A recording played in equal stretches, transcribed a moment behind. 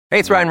Hey,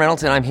 it's Ryan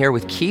Reynolds, and I'm here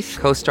with Keith,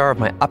 co-star of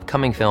my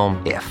upcoming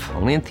film, If,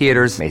 only in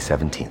theaters May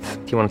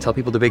 17th. Do you want to tell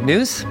people the big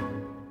news?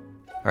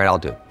 All right, I'll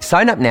do it.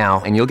 Sign up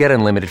now and you'll get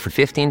unlimited for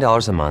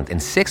 $15 a month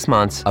and 6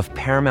 months of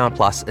Paramount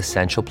Plus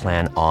Essential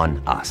Plan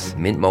on us.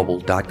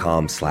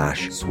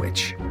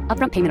 MintMobile.com/switch.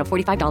 Upfront payment of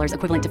 $45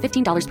 equivalent to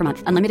 $15 per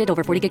month. Unlimited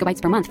over 40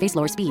 gigabytes per month. Face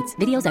lower speeds.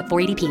 Videos at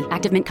 480p.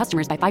 Active Mint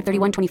customers by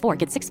 531.24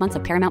 get 6 months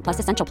of Paramount Plus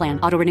Essential Plan.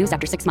 Auto renews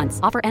after 6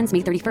 months. Offer ends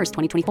May 31st,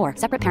 2024.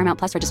 Separate Paramount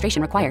Plus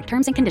registration required.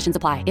 Terms and conditions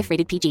apply if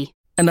rated PG.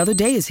 Another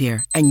day is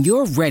here, and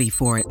you're ready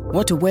for it.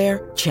 What to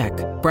wear? Check.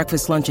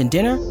 Breakfast, lunch, and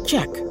dinner?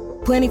 Check.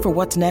 Planning for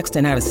what's next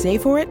and how to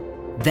save for it?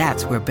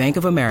 That's where Bank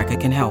of America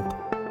can help.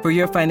 For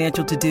your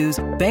financial to-dos,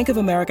 Bank of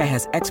America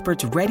has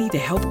experts ready to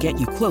help get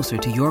you closer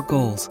to your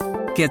goals.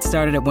 Get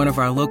started at one of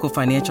our local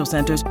financial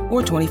centers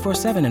or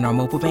 24/7 in our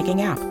mobile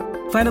banking app.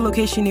 Find a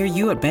location near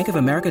you at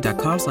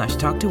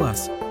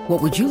bankofamerica.com/talktous.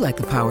 What would you like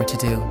the power to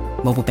do?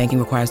 Mobile banking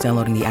requires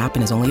downloading the app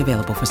and is only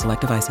available for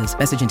select devices.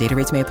 Message and data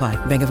rates may apply.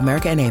 Bank of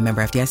America N.A.,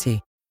 member FDIC.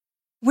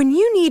 When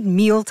you need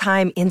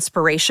mealtime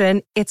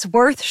inspiration, it's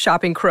worth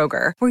shopping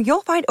Kroger, where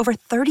you'll find over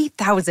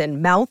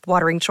 30,000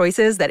 mouth-watering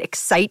choices that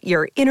excite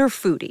your inner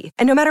foodie.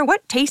 And no matter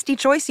what tasty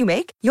choice you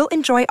make, you'll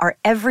enjoy our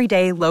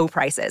everyday low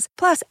prices,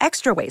 plus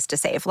extra ways to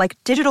save, like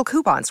digital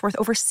coupons worth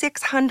over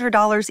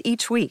 $600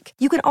 each week.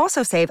 You can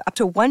also save up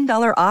to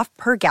 $1 off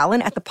per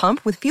gallon at the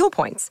pump with fuel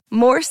points.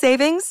 More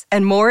savings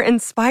and more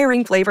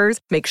inspiring flavors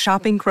make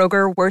shopping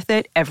Kroger worth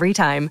it every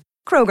time.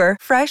 Kroger,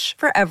 fresh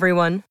for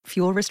everyone.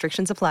 Fuel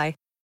restrictions apply.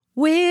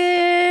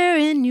 We're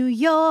in New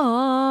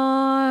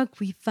York.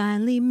 We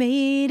finally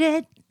made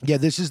it. Yeah,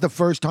 this is the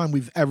first time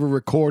we've ever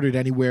recorded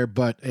anywhere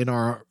but in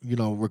our,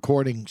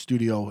 recording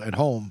studio at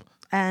home.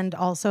 And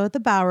also at the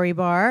Bowery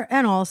Bar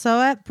and also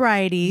at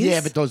Bridie's. Yeah,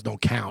 but those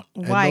don't count.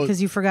 Why?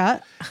 Because you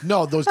forgot?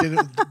 No, those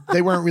didn't.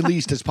 They weren't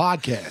released as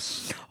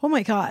podcasts. Oh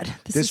my God.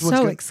 This is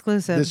so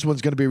exclusive. This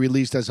one's going to be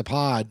released as a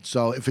pod.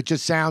 So if it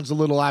just sounds a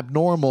little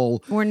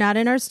abnormal. We're not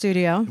in our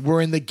studio.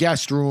 We're in the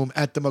guest room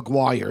at the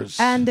McGuire's.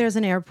 And there's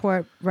an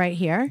airport right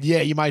here.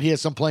 Yeah, you might hear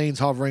some planes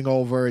hovering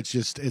over. It's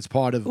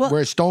part of, we're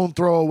a stone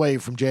throw away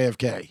from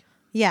JFK.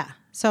 Yeah.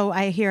 So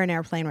I hear an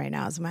airplane right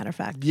now, as a matter of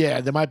fact.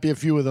 Yeah, there might be a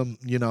few of them,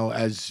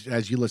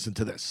 as you listen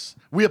to this.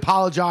 We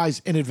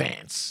apologize in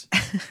advance.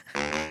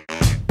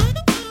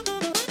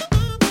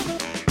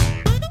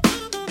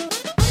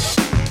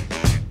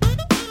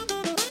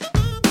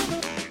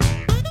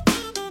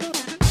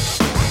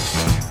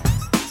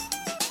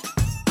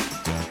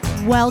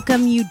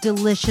 Welcome, you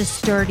delicious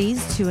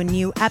dirties, to a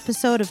new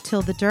episode of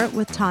Till the Dirt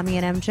with Tommy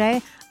and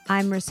MJ.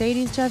 I'm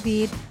Mercedes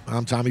Javid.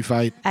 I'm Tommy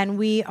Fight. And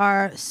we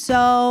are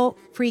so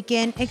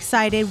freaking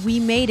excited. We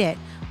made it.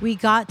 We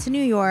got to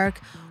New York.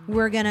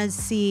 We're going to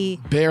see...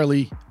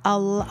 Barely.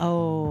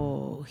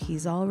 Oh,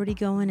 he's already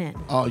going in.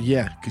 Oh,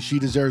 yeah, because she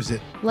deserves it.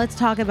 Let's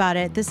talk about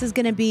it. This is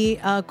going to be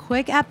a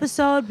quick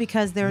episode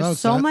because there's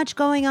so much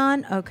going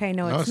on. Okay,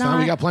 no, it's not.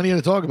 We got plenty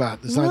to talk about.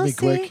 It's not going to be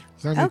quick.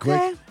 It's not going to be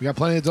quick. We got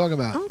plenty to talk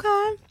about.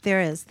 Okay.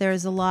 There is.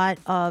 There's a lot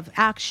of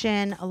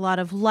action, a lot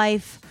of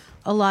life,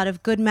 a lot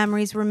of good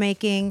memories we're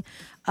making.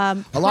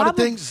 A lot of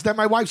things that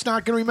my wife's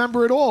not going to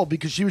remember at all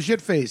because she was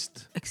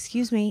shit-faced.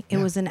 Excuse me. It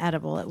was an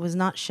edible. It was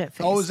not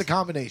shit-faced. Oh, it was a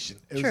combination.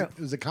 True. It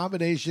was a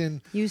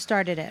combination. You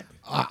started it.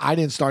 I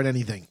didn't start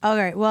anything.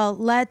 Okay. Well,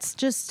 let's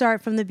just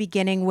start from the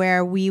beginning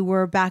where we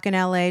were back in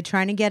LA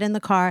trying to get in the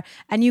car.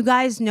 And you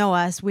guys know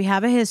us. We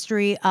have a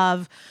history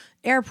of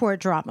airport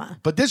drama.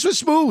 But this was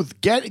smooth.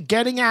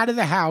 Getting out of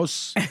the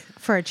house.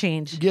 For a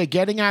change. Yeah,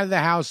 getting out of the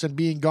house and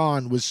being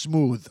gone was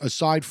smooth.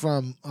 Aside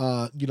from,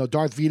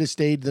 Darth Vader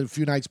stayed a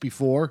few nights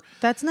before.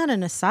 That's not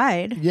an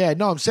aside. Yeah,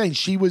 no, I'm saying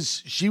she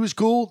was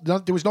cool.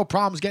 There was no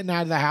problems getting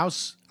out of the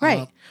house.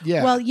 Right.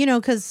 Yeah. Well,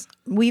 because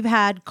we've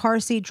had car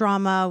seat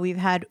drama, we've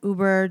had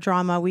Uber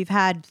drama, we've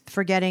had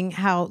forgetting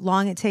how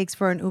long it takes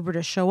for an Uber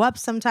to show up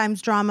sometimes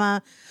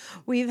drama.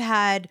 We've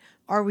had,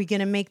 are we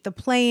going to make the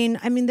plane?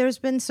 I mean, there's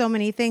been so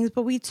many things,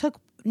 but we took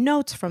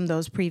notes from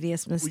those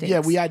previous mistakes.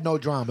 Yeah, we had no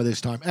drama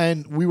this time.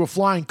 And we were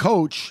flying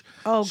coach.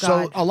 Oh, God.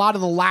 So a lot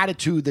of the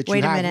latitude that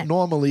you have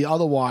normally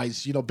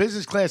otherwise,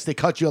 business class, they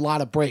cut you a lot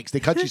of breaks.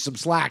 They cut you some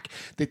slack.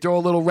 They throw a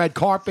little red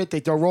carpet. They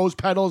throw rose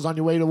petals on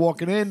your way to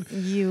walking in.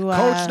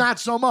 Coach, not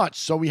so much.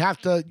 So we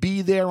have to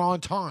be there on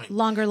time.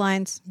 Longer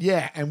lines.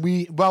 Yeah. And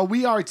we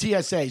are a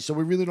TSA, so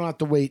we really don't have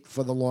to wait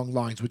for the long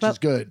lines, which is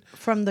good.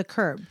 From the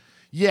curb.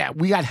 Yeah,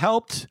 we got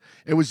helped.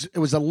 It was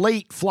a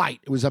late flight.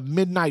 It was a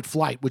midnight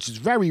flight, which is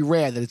very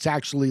rare that it's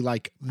actually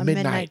like midnight. A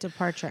midnight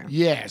departure.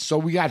 Yeah, so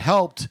we got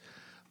helped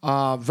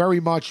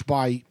very much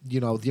by,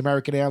 the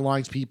American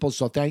Airlines people.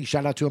 So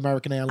shout out to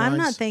American Airlines. I'm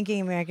not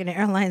thanking American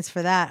Airlines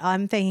for that.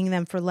 I'm thanking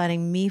them for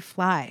letting me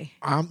fly.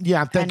 I'm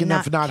thanking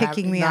them for not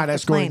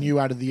escorting you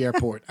out of the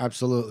airport.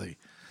 Absolutely.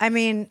 I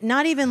mean,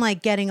 not even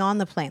like getting on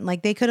the plane.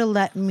 Like they could have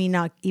let me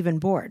not even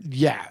board.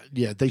 Yeah.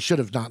 They should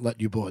have not let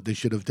you board. They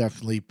should have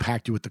definitely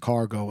packed you with the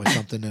cargo or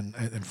something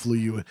and flew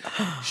you.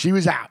 She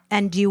was out.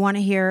 And do you want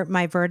to hear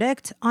my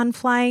verdict on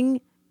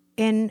flying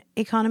in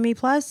Economy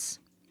Plus?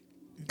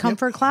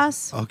 Comfort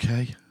class?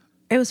 Okay.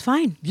 It was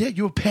fine. Yeah,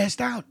 you were passed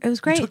out. It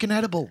was great. You took an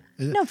edible.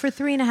 No, for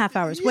 3.5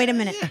 hours. Wait a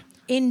minute.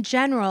 In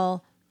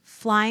general,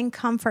 flying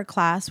comfort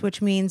class,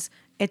 which means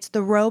it's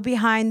the row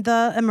behind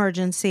the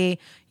emergency,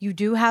 you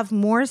do have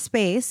more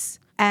space,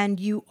 and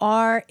you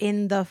are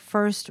in the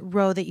first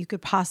row that you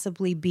could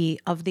possibly be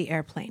of the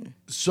airplane.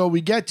 So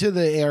we get to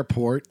the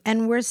airport.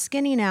 And we're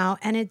skinny now,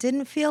 and it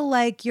didn't feel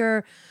like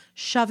you're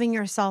shoving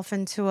yourself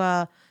into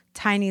a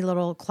tiny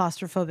little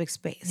claustrophobic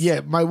space. Yeah,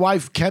 my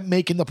wife kept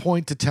making the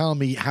point to tell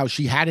me how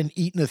she hadn't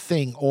eaten a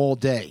thing all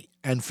day.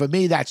 And for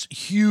me, that's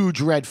huge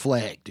red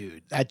flag,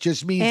 dude. That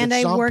just means and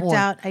at some point... And I worked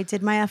out. I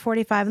did my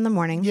F45 in the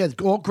morning. Yeah,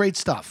 all great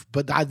stuff.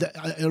 But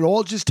it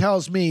all just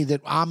tells me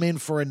that I'm in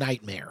for a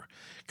nightmare.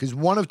 Because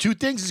one of two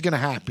things is going to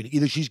happen.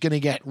 Either she's going to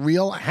get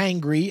real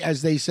hangry,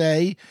 as they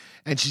say,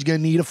 and she's going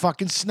to need a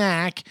fucking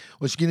snack,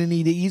 or she's going to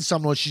need to eat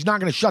something, or she's not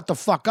going to shut the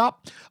fuck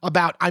up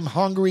about, I'm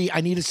hungry,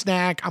 I need a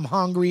snack, I'm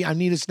hungry, I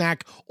need a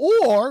snack.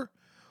 Or,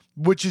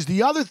 which is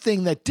the other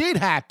thing that did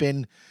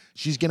happen,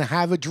 she's going to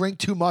have a drink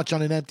too much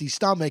on an empty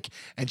stomach,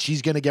 and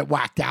she's going to get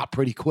whacked out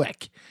pretty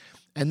quick.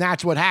 And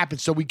that's what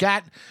happened. So we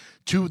got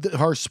to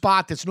her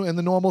spot that's in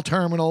the normal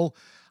terminal.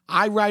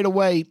 I right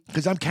away,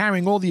 because I'm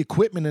carrying all the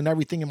equipment and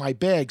everything in my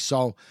bag,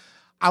 so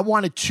I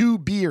wanted 2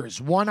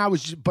 beers. One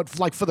but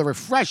like for the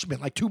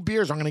refreshment, like 2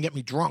 beers are going to get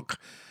me drunk.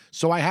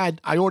 So I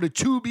ordered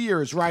 2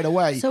 beers right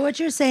away. So what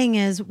you're saying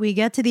is we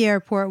get to the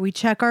airport, we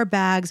check our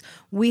bags,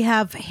 we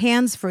have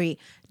hands-free,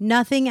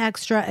 nothing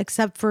extra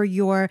except for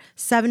your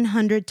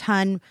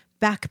 700-ton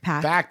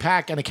backpack.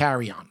 Backpack and a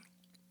carry-on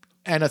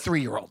and a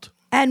 3-year-old.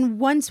 And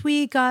once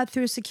we got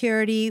through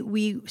security,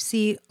 we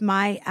see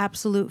my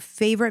absolute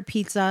favorite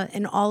pizza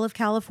in all of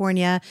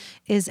California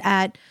is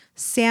at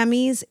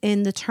Sammy's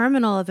in the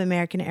terminal of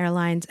American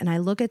Airlines. And I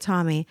look at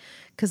Tommy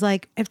because,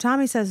 like, if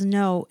Tommy says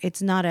no,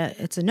 it's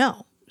a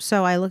no.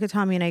 So I look at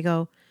Tommy and I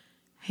go,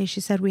 hey, she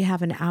said we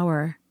have an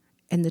hour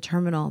in the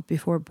terminal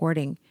before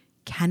boarding.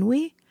 Can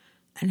we?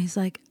 And he's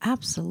like,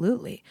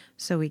 absolutely.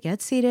 So we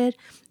get seated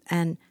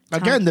and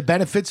again, the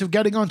benefits of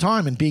getting on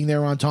time and being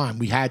there on time.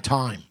 We had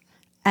time.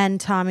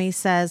 And Tommy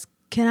says,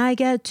 can I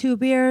get 2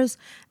 beers?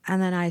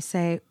 And then I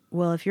say,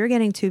 well, if you're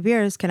getting 2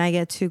 beers, can I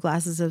get 2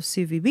 glasses of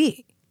sous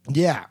vide?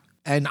 Yeah.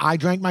 And I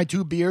drank my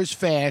 2 beers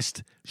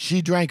fast.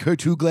 She drank her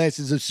 2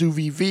 glasses of sous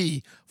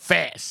vide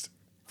fast.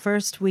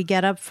 First, we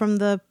get up from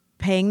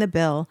paying the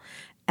bill.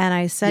 And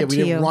I said to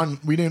you...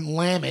 we didn't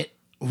lam it.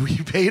 We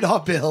paid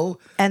our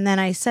bill. And then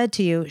I said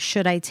to you,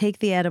 should I take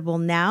the edible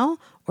now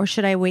or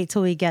should I wait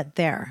till we get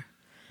there?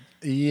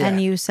 Yeah.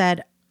 And you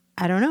said...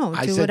 I don't know.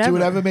 I said, do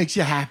whatever makes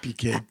you happy,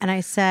 kid. And I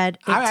said,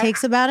 it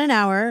takes about an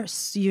hour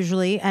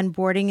usually, and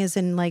boarding is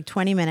in like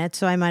 20 minutes,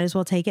 so I might as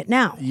well take it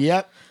now.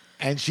 Yep.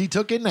 And she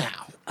took it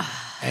now.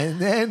 And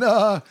then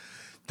the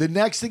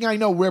next thing I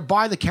know, we're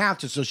by the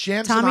counter. So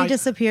Shams Tommy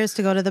disappears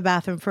to go to the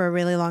bathroom for a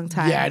really long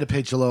time. Yeah, I had to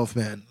pinch a loaf,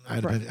 man. I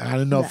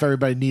don't know if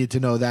everybody needed to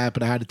know that,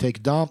 but I had to take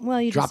a dump.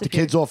 Well, you dropped the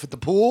kids off at the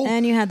pool.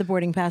 And you had the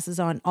boarding passes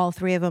on, all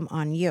 3 of them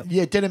on you.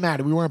 Yeah, it didn't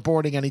matter. We weren't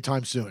boarding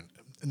anytime soon.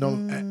 No,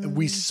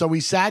 we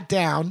sat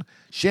down.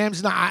 Shams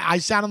and I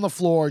sat on the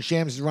floor.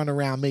 Shams is running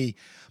around me,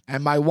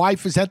 and my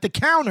wife is at the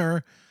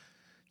counter,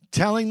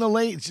 telling the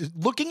lady,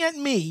 looking at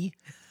me,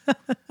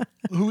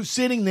 who's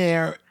sitting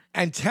there,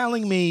 and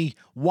telling me,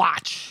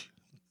 "Watch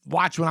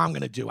what I'm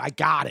going to do. I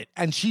got it."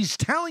 And she's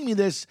telling me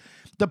this.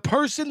 The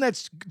person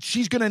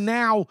she's going to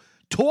now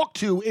talk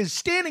to is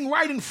standing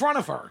right in front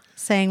of her.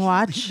 Saying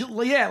watch?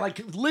 Yeah,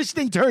 like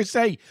listening to her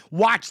say,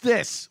 watch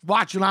this.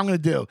 Watch what I'm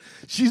going to do.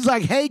 She's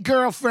like, hey,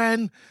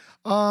 girlfriend,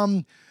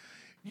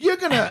 you're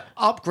going to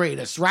upgrade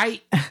us,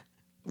 right?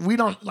 We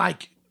don't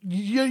like,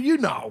 you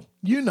know.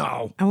 You're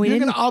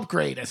going to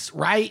upgrade us,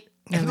 right?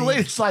 And the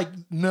lady's like,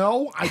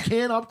 no, I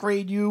can't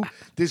upgrade you.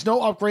 There's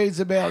no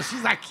upgrades available.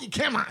 She's like,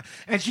 come on.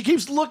 And she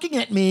keeps looking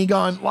at me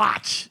going,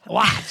 watch.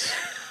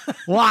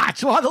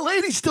 Watch while the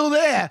lady's still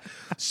there.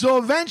 So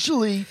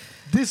eventually,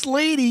 this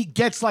lady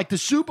gets like the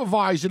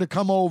supervisor to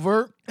come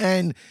over,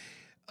 and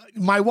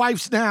my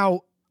wife's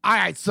now, all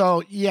right,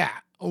 so yeah,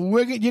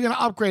 you're going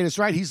to upgrade us,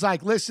 right? He's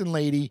like, listen,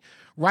 lady,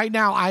 right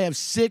now I have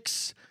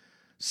 6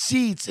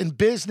 seats in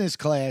business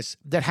class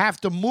that have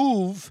to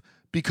move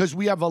because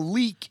we have a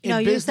leak in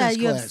business class. No, you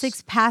said you have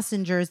 6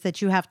 passengers that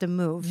you have to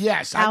move.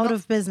 Yes. Out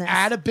of business.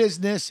 Out of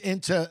business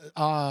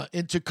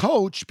into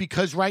coach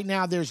because right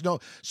now there's no,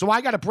 so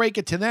I got to break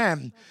it to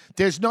them.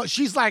 There's no,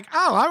 she's like,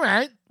 oh, all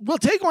right, we'll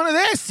take one of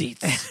their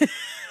seats.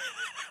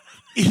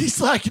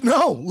 He's like,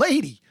 no,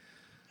 lady,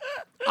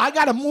 I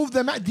got to move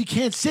them out. You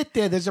can't sit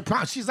there. There's a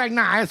problem. She's like,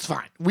 nah, that's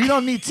fine. We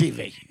don't need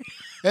TV.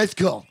 Let's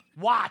go.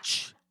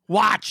 Watch,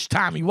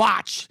 Tommy,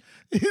 watch.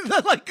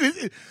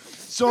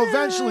 So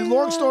eventually,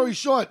 long story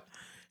short,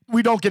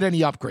 we don't get any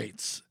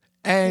upgrades.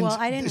 And well,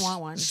 I didn't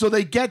want one. So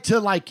they get to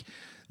like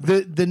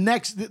the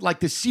next,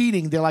 like the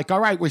seating. They're like, all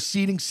right, we're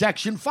seating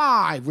section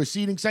 5. We're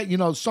seating,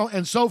 so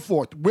and so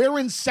forth. We're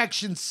in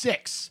section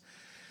 6.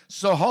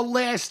 So her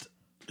last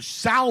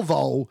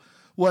salvo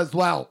was,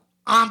 well,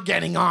 I'm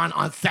getting on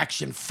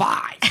section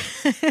 5.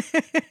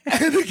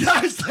 And the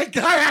guy's like,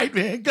 all right,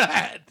 man, go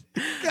ahead.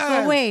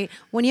 But wait,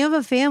 when you have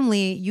a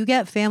family, you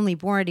get family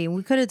boarding.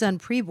 We could have done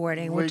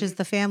pre-boarding, which is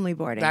the family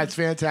boarding. That's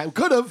fantastic.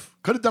 Could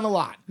have done a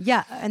lot.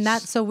 Yeah, and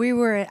so we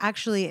were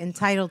actually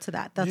entitled to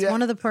that. That's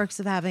one of the perks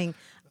of having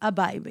a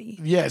baby.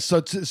 Yeah,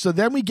 so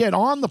then we get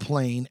on the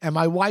plane, and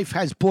my wife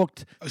has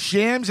booked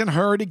Shams and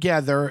her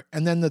together,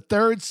 and then the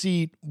third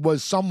seat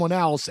was someone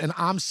else, and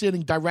I'm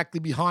sitting directly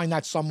behind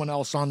that someone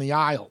else on the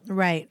aisle.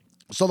 Right.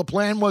 So the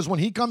plan was when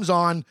he comes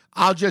on,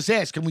 I'll just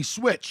ask, can we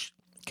switch?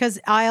 Because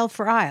aisle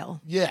for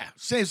aisle. Yeah,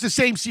 it's the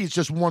same seats,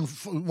 just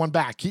one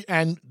back.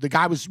 And the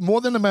guy was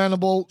more than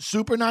amenable,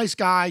 super nice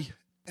guy,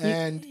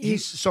 and he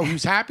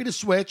was happy to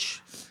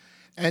switch.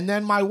 And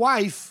then my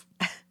wife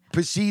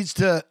proceeds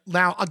to,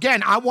 now,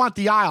 again, I want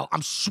the aisle.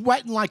 I'm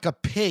sweating like a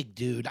pig,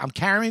 dude. I'm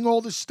carrying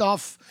all this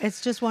stuff. It's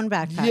just one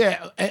backpack.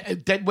 Yeah,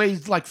 that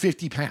weighs like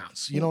 50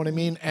 pounds. You know what I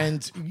mean?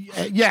 And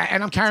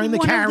and I'm carrying the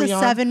carry-on. One of the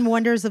 7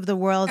 wonders of the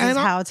world is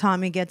how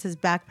Tommy gets his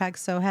backpack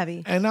so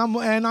heavy. And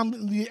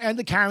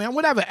the carry-on,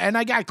 whatever. And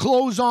I got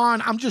clothes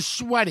on. I'm just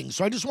sweating.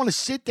 So I just want to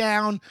sit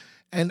down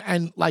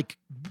and like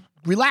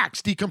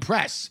relax,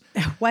 decompress.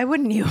 Why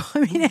wouldn't you? I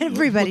mean,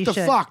 everybody should. What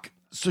the fuck?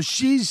 So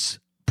she's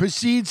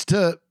proceeds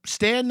to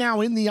stand now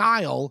in the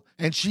aisle,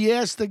 and she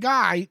asks the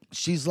guy,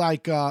 she's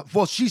like,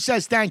 she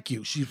says thank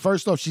you.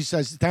 First off, she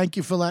says, thank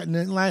you for letting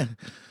it.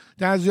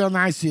 That was real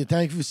nice of you.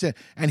 Thank you for saying.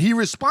 And he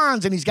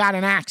responds, and he's got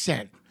an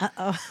accent.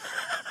 Uh-oh.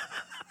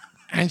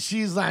 And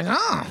she's like,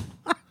 oh,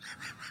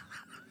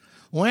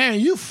 where are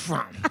you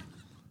from?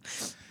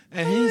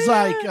 And he's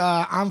like,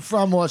 I'm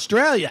from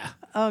Australia.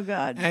 Oh,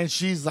 God. And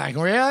she's like,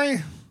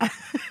 really?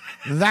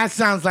 That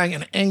sounds like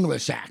an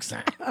English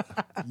accent.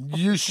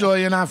 You sure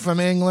you're not from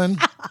England?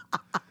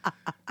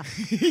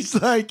 He's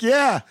like,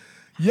 yeah,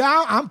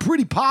 I'm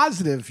pretty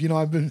positive. You know,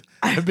 I've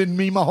been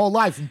me my whole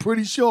life. I'm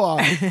pretty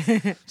sure.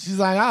 She's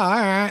like, oh, all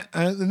right.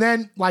 And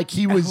then like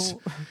he was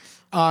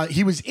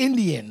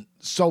Indian.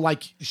 So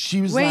like she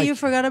was like, wait, you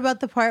forgot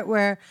about the part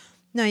where,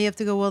 no, you have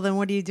to go, well, then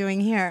what are you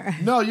doing here?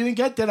 No, you didn't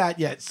get to that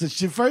yet. So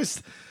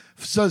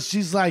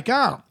she's like,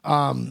 oh,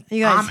 I'm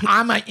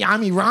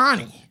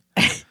Irani.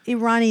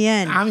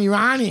 Iranian. I'm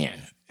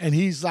Iranian. And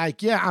he's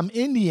like, yeah, I'm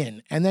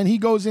Indian. And then he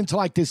goes into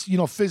like this,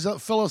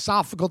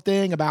 philosophical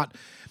thing about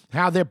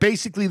how they're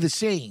basically the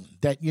same,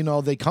 that,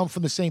 they come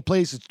from the same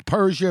place. It's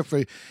Persia.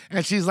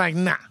 And she's like,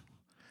 nah,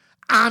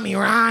 I'm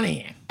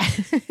Iranian.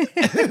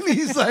 And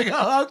he's like,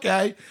 oh,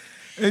 okay.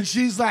 And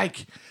she's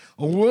like,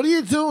 what are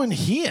you doing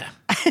here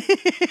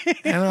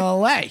in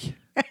LA?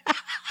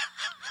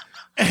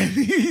 And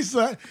he's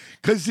like,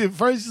 because at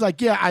first he's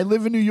like, yeah, I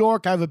live in New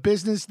York. I have a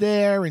business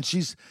there. And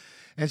she's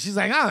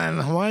like,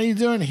 oh, what are you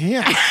doing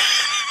here?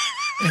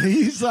 And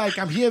he's like,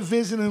 I'm here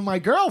visiting my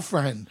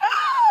girlfriend.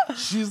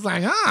 She's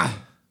like,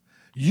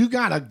 you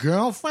got a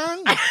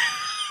girlfriend?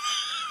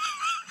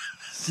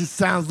 She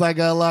sounds like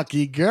a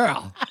lucky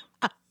girl.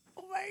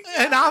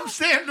 And I'm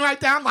standing right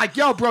there. I'm like,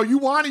 yo, bro, you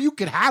want her? You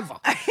could have her.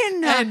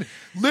 And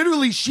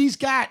literally, she's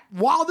got,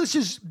 while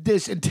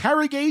this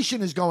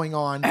interrogation is going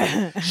on,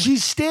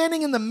 she's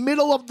standing in the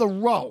middle of the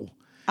row.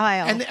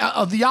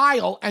 Of the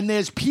aisle, and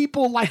there's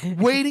people like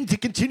waiting to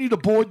continue to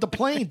board the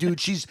plane,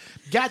 dude. She's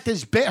got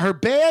her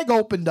bag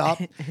opened up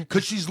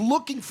because she's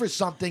looking for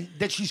something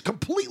that she's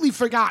completely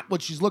forgot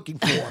what she's looking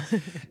for,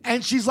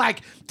 and she's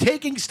like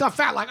taking stuff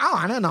out, like, oh,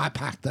 I didn't know I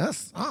packed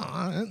this.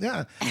 Oh,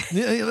 yeah.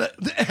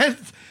 And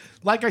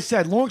like I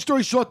said, long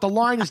story short, the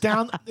line is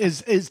down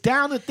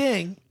the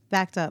thing.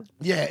 Backed up.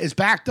 Yeah, it's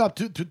backed up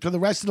to the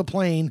rest of the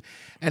plane.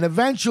 And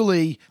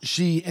eventually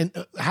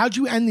how'd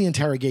you end the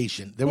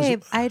interrogation?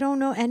 Babe, I don't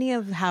know any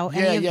of how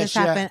any of this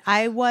happened.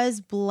 I was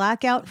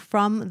blackout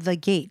from the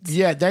gate.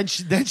 Yeah, then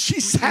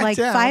she sat down. Like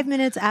 5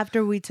 minutes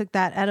after we took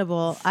that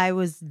edible, I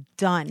was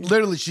done.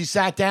 Literally, she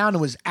sat down and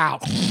was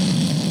out.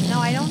 No,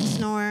 I don't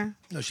snore.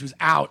 No, she was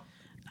out.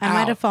 I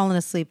might have fallen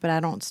asleep, but I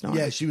don't snore.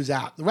 Yeah, she was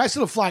out. The rest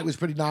of the flight was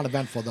pretty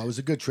non-eventful, though. It was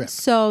a good trip.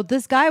 So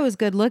this guy was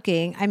good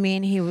looking. I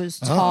mean, he was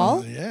tall.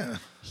 Oh, yeah.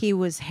 He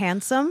was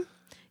handsome.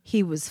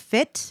 He was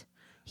fit.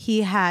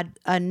 He had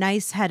a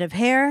nice head of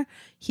hair.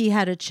 He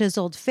had a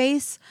chiseled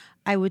face.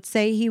 I would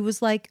say he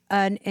was like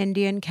an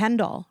Indian Ken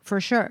doll,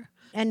 for sure.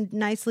 And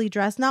nicely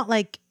dressed, not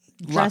like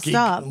dressed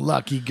up.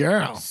 Lucky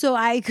girl. So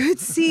I could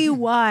see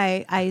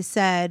why I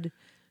said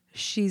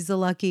she's a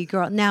lucky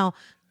girl. Now,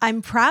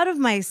 I'm proud of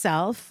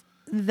myself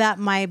that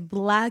my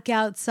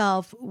blackout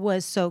self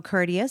was so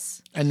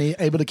courteous. And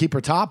able to keep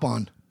her top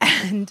on.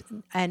 And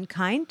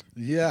kind.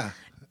 Yeah.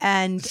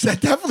 And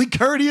definitely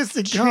courteous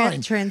and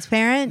kind.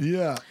 Transparent.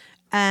 Yeah.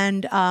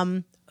 And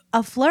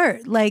a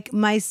flirt. Like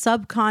my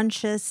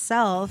subconscious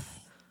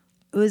self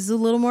was a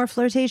little more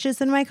flirtatious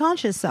than my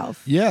conscious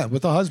self. Yeah,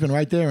 with a husband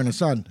right there and a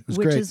son. It was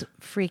great. Which is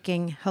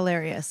freaking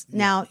hilarious. Yeah.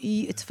 Now,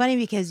 it's funny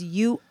because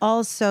you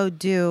also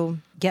do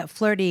get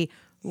flirty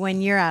when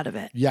you're out of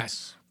it.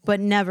 Yes. But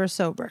never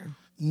sober.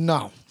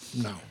 No,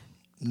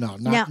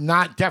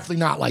 definitely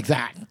not like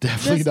that.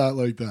 Definitely not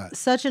like that.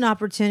 Such an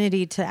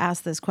opportunity to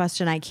ask this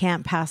question. I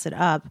can't pass it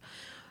up.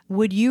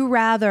 Would you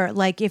rather,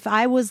 like, if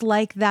I was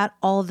like that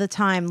all the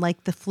time,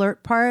 like the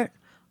flirt part,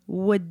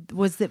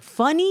 Was it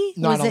funny?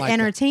 No, was I don't it like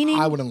entertaining?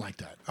 That. I wouldn't like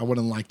that. I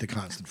wouldn't like the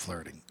constant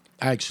flirting.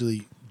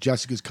 Actually,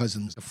 Jessica's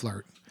cousin's a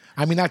flirt.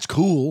 I mean, that's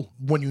cool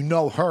when you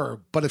know her,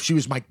 but if she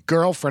was my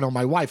girlfriend or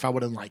my wife, I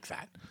wouldn't like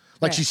that.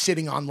 Like she's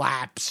sitting on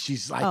laps.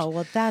 She's like, oh,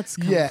 well, that's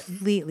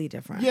completely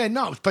different. Yeah,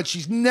 no, but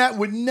she's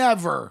would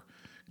never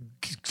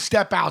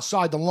step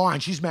outside the line.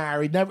 She's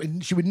married.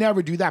 She would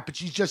never do that. But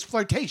she's just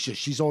flirtatious.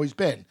 She's always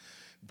been.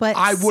 But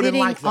I wouldn't sitting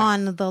like that.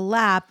 on the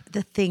lap,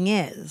 the thing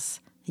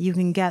is, you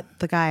can get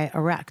the guy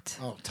erect.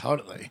 Oh,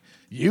 totally.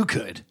 You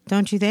could.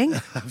 Don't you think?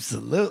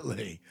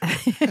 Absolutely.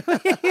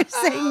 You're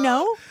saying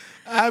no?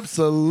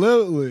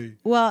 Absolutely.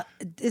 Well,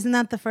 isn't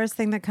that the first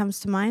thing that comes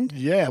to mind?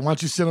 Yeah. Why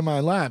don't you sit on my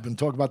lap and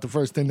talk about the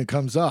first thing that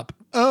comes up?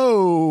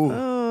 Oh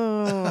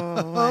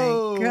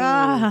my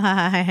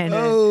God.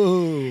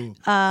 Oh.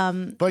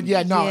 But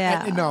yeah,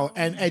 no,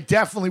 and I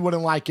definitely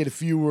wouldn't like it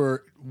if you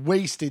were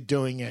wasted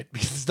doing it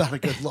because it's not a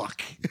good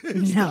look.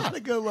 It's not a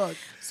good look.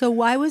 So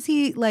why was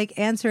he like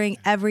answering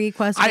every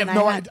question? I have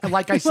no idea.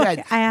 Like I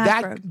said,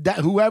 that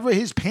whoever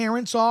his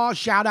parents are,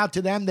 shout out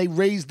to them. They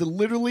raised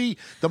literally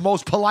the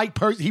most polite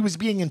person. He was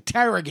being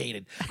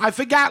interrogated. I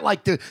forgot.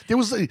 Like there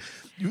was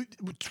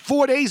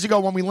 4 days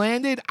ago when we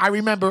landed. I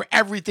remember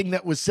everything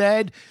that was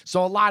said.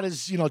 So a lot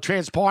has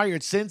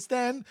transpired since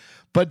then.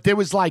 But there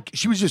was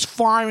she was just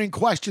firing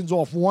questions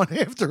off one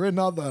after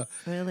another.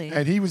 Really?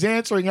 And he was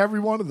answering every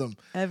one of them.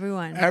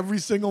 Every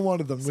single one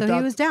of them. So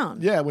he was down.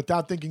 Yeah,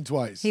 without thinking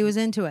twice. He was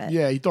into it.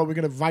 Yeah, he thought we were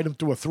going to invite him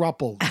to a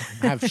throuple,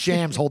 have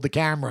Shams hold the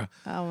camera.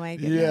 Oh, my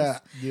goodness.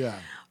 Yeah.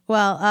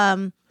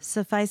 Well,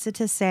 suffice it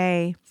to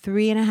say,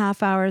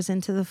 3.5 hours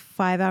into the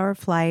 5-hour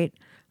flight,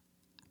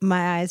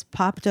 my eyes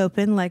popped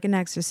open like an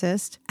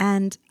exorcist.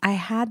 And I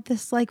had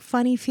this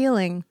funny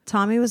feeling.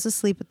 Tommy was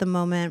asleep at the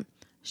moment.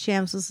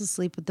 Shams was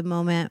asleep at the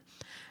moment.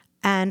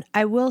 And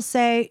I will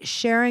say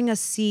sharing a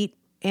seat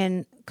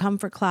in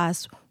comfort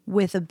class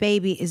with a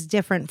baby is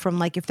different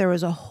from if there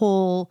was a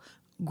whole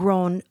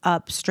grown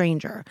up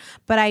stranger.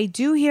 But I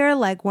do hear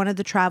one of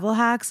the travel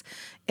hacks,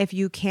 if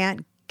you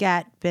can't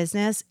get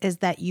business, is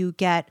that you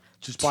get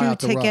just 2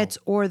 tickets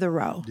or the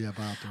row. Yeah,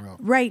 buy out the row.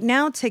 Right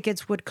now,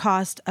 tickets would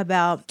cost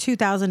about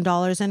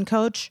 $2,000 in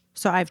coach.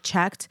 So I've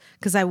checked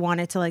because I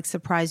wanted to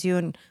surprise you.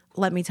 And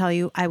let me tell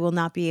you, I will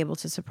not be able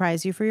to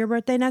surprise you for your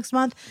birthday next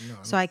month. No,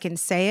 so I can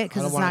say it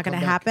because it's not going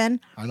to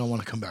happen. I don't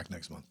want to come back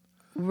next month.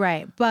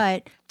 Right.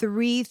 But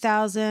 $3,000,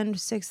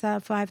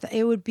 $6,000, $5,000,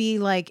 it would be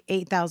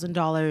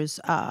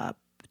 $8,000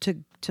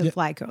 to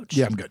fly coach.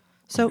 Yeah, I'm good.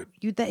 So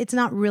it's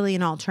not really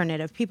an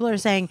alternative. People are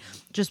saying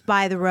just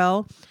buy the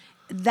row.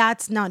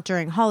 That's not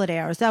during holiday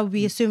hours. That would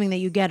be assuming that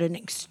you get an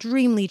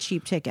extremely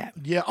cheap ticket.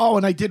 Yeah. Oh,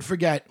 and I did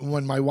forget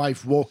when my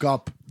wife woke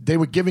up, they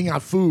were giving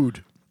out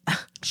food.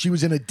 She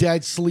was in a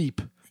dead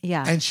sleep.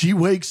 Yeah. And she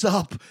wakes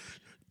up,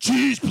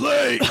 cheese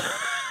plate.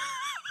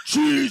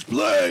 Cheese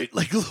plate.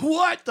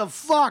 What the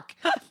fuck?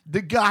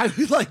 The guy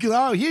was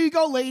oh, here you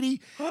go,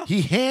 lady.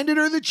 He handed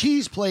her the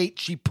cheese plate.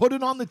 She put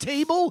it on the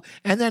table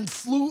and then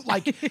flew,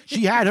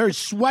 she had her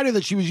sweater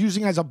that she was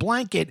using as a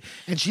blanket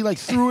and she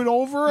threw it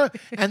over her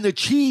and the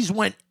cheese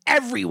went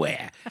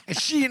everywhere. And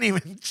she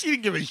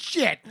didn't give a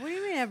shit. What do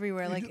you mean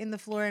everywhere? In the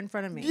floor in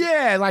front of me?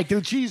 Yeah,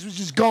 the cheese was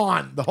just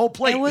gone. The whole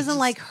plate. It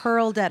wasn't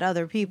hurled at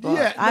other people.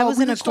 Yeah, I was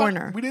in a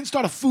corner. We didn't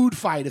start a food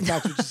fight, if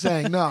that's what you're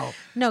saying. No.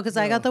 No, because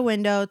I got the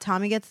window.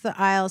 Tommy gets the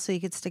aisle so he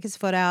could stick his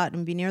foot out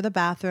and be near the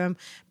bathroom.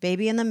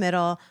 Baby in the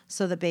middle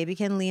so the baby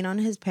can lean on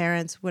his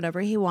parents,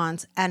 whatever he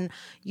wants. And,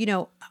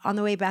 on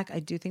the way back, I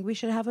do think we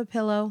should have a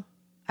pillow.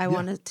 I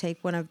want to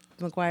take one of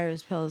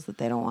McGuire's pillows that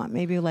they don't want.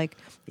 Maybe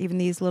even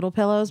these little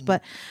pillows,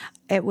 but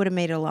it would have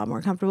made it a lot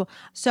more comfortable.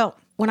 So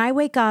when I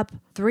wake up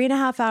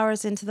 3.5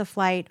 hours into the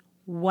flight,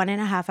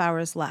 1.5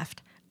 hours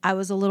left, I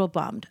was a little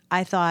bummed.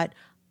 I thought,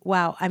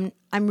 wow, I'm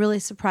really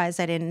surprised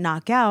I didn't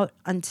knock out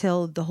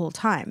until the whole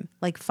time,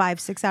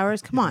 5-6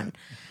 hours. Come on.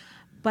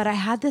 But I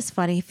had this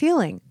funny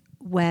feeling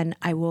when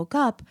I woke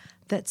up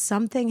that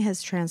something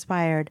has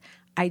transpired.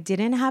 I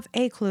didn't have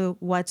a clue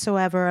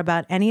whatsoever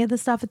about any of the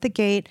stuff at the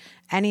gate,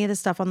 any of the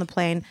stuff on the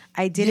plane.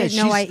 I didn't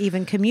know I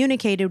even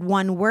communicated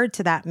one word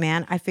to that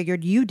man. I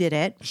figured you did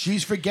it.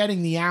 She's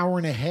forgetting the hour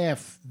and a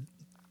half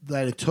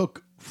that it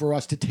took for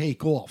us to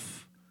take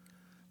off.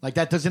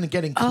 That doesn't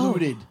get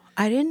included. Oh,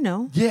 I didn't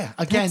know. Yeah,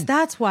 again.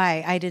 That's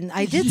why I didn't.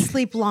 I did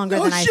sleep longer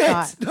than I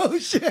thought. No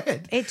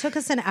shit. It took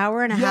us an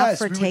hour and a half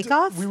for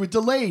takeoff? We were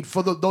delayed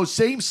for those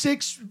same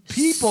 6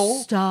 people.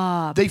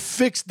 Stop. They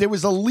fixed, there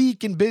was a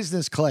leak in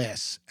business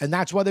class. And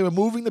that's why they were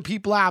moving the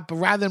people out. But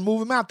rather than move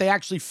them out, they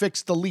actually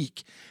fixed the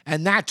leak.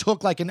 And that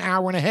took an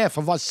hour and a half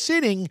of us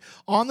sitting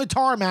on the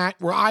tarmac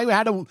where I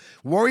had to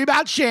worry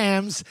about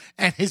Shams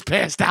and his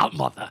passed out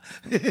mother.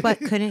 But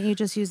couldn't you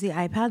just use the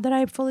iPad that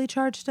I fully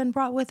charged and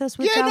brought with us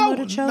with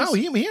downloaded shows? No,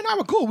 he and I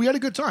were cool. We had a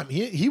good time.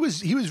 He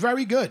was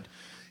very good.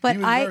 But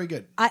he was very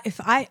good.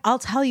 I'll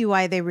tell you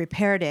why they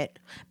repaired it,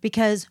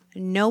 because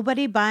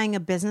nobody buying a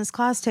business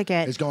class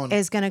ticket is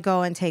going to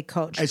go and take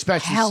coach.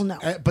 Especially, hell no.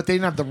 But they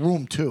didn't have the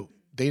room too.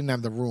 They didn't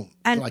have the room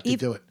to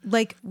do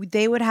it.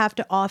 They would have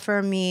to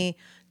offer me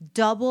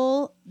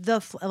double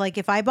like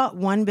if I bought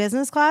one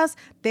business class,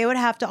 they would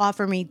have to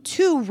offer me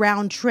 2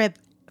 round trip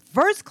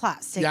first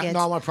class tickets. Yeah, no,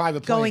 I want a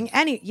private plane.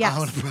 Yes. I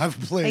want a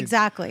private plane.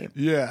 Exactly.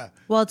 Yeah.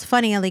 Well, it's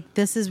funny. Like,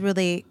 this is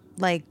really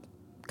like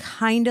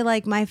kind of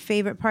like my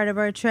favorite part of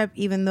our trip,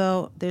 even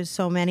though there's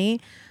so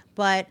many.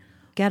 But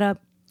get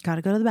up, got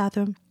to go to the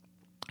bathroom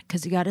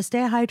because you got to stay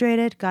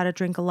hydrated, got to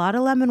drink a lot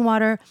of lemon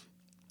water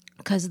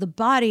because the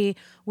body,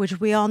 which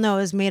we all know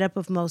is made up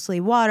of mostly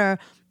water,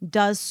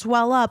 does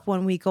swell up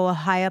when we go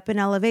high up in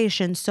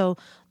elevation. So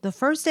the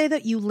first day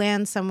that you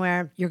land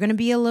somewhere, you're going to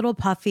be a little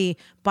puffy,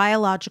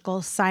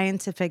 biological,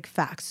 scientific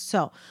facts.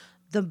 So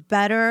the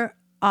better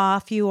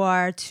off you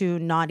are to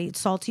not eat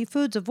salty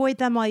foods, avoid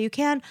them while you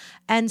can,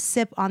 and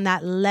sip on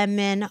that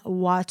lemon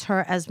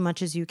water as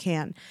much as you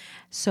can.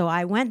 So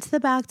I went to the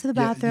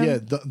bathroom. Yeah,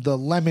 the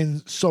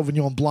lemon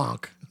Sauvignon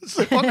Blanc.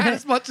 Sip on that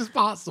as much as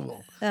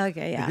possible.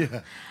 Okay,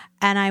 yeah.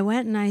 And I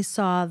went and I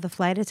saw the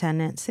flight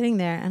attendant sitting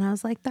there, and I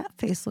was like, that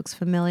face looks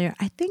familiar.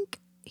 I think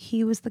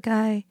he was the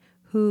guy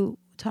who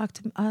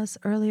talked to us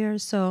earlier.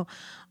 So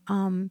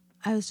I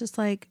was just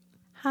like,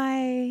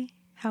 hi,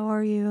 how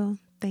are you?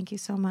 Thank you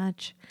so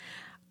much.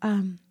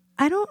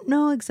 I don't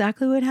know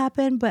exactly what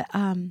happened, but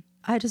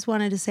I just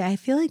wanted to say, I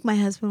feel like my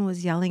husband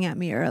was yelling at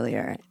me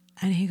earlier.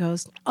 And he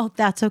goes, oh,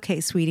 that's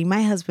okay, sweetie.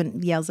 My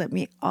husband yells at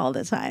me all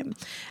the time.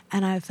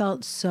 And I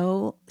felt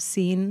so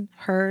seen,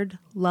 heard,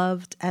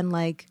 loved, and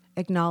like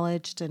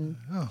acknowledged and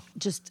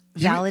just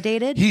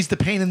validated. He's the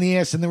pain in the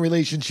ass in the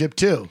relationship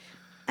too.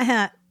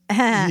 Yeah.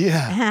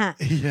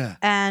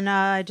 And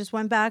I just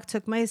went back,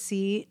 took my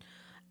seat,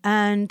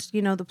 and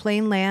the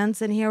plane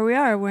lands, and here we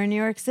are. We're in New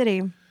York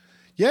City.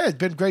 Yeah, it's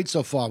been great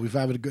so far. We've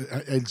had a good.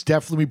 It's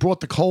definitely. We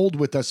brought the cold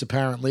with us.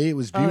 Apparently, it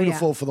was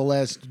beautiful for the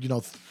last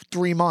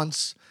 3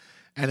 months,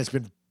 and it's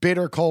been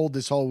bitter cold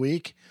this whole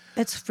week.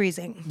 It's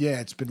freezing. Yeah,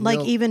 it's been like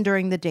even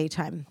during the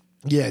daytime.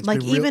 Yeah, it's like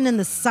been even in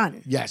the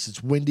sun. Yes,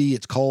 it's windy.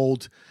 It's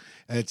cold.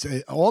 It's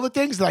all the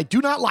things that I do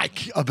not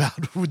like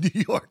about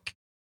New York.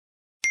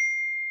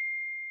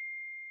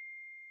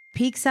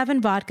 Peak 7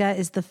 Vodka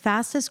is the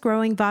fastest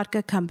growing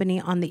vodka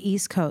company on the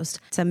East Coast.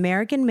 It's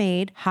American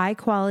made, high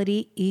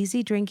quality,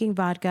 easy drinking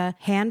vodka,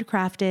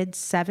 handcrafted,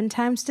 7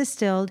 times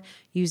distilled,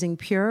 using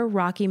pure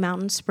Rocky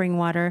Mountain spring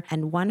water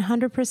and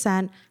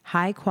 100%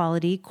 high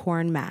quality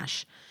corn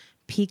mash.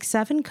 Peak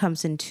 7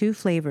 comes in 2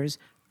 flavors,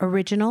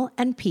 original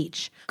and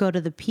peach. Go to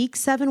the Peak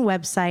 7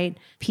 website,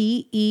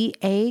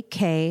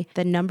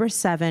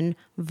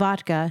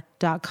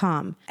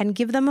 PEAK7vodka.com, and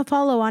give them a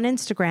follow on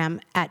Instagram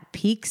at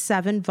Peak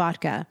 7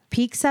 Vodka.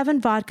 Peak 7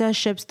 Vodka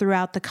ships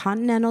throughout the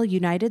continental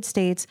United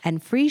States,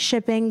 and free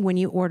shipping when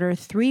you order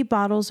 3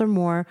 bottles or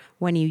more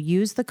when you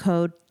use the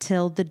code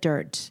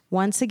TILLTHEDIRT.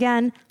 Once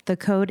again, the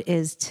code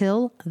is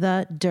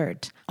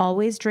TILLTHEDIRT.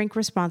 Always drink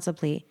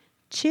responsibly.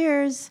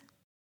 Cheers!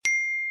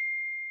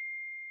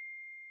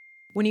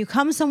 When you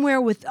come somewhere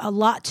with a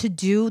lot to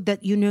do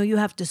that you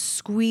have to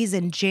squeeze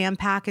and jam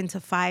pack into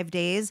 5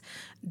 days,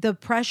 the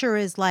pressure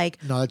is like...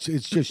 No, it's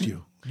just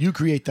you. You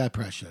create that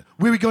pressure.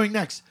 Where are we going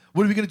next?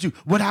 What are we going to do?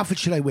 What outfit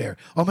should I wear?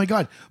 Oh my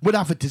God, what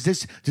outfit? Does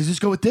this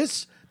go with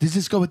this? Does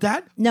this go with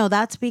that? No,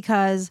 that's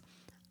because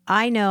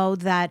I know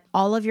that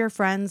all of your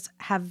friends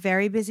have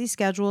very busy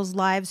schedules,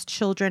 lives,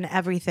 children,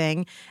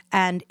 everything.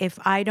 And if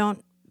I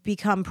don't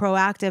become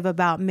proactive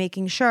about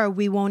making sure,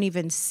 we won't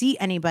even see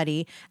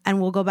anybody, and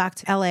we'll go back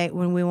to LA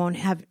when we won't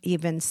have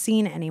even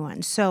seen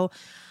anyone. So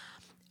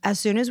as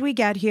soon as we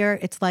get here,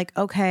 it's like,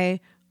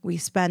 okay, we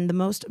spend the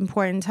most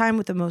important time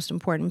with the most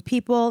important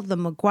people, the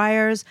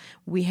McGuires.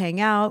 We hang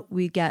out,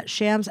 we get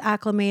Shams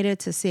acclimated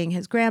to seeing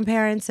his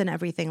grandparents and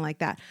everything like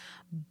that.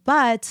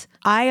 But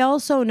I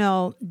also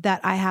know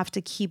that I have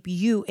to keep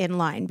you in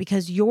line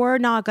because you're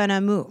not going to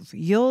move.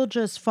 You'll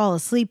just fall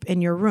asleep in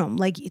your room.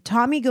 Like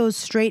Tommy goes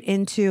straight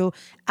into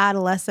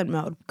adolescent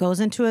mode, goes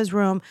into his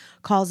room,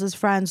 calls his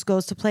friends,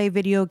 goes to play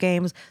video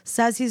games,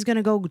 says he's going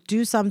to go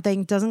do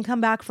something, doesn't come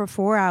back for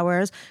 4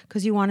 hours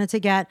because you wanted to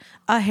get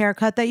a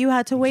haircut that you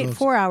had to wait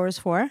 4 hours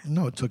for.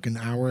 No, it took an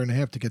hour and a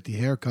half to get the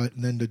haircut,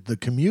 and then the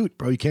commute,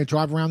 bro. You can't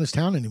drive around this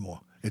town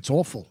anymore. It's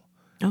awful.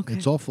 Okay.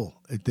 It's awful.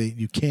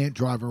 You can't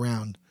drive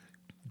around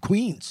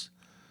Queens.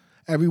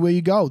 Everywhere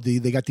you go, they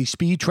got these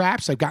speed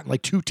traps. I've gotten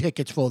like 2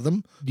 tickets for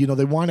them. They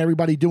want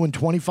everybody doing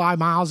 25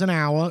 miles an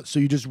hour, so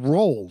you just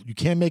roll. You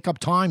can't make up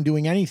time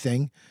doing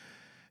anything.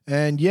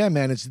 And yeah,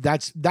 man,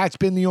 that's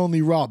been the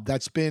only rub.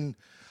 That's been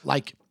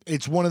like,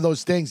 it's one of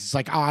those things. It's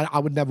like, I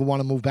would never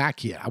want to move back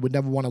here. I would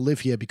never want to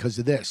live here because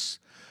of this.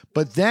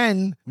 But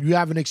then you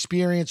have an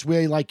experience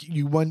where like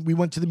we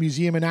went to the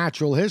Museum of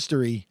Natural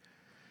History,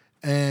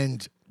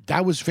 and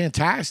that was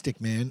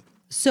fantastic, man.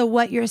 So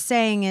what you're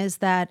saying is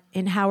that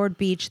in Howard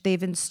Beach,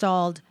 they've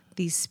installed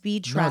these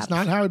speed traps. No,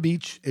 it's not Howard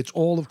Beach. It's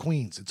all of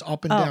Queens. It's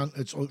up and down.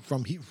 It's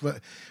from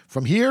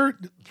here.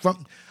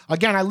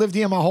 Again, I lived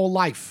here my whole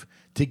life.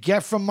 To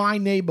get from my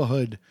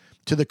neighborhood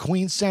to the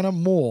Queens Center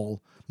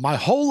Mall, my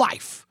whole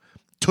life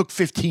took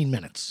 15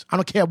 minutes. I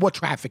don't care what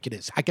traffic it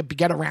is. I could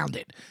get around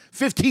it.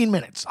 15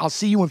 minutes. I'll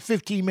see you in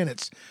 15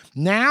 minutes.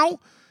 Now,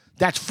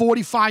 That's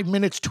 45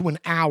 minutes to an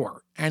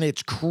hour. And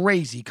it's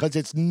crazy because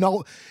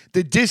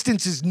the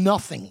distance is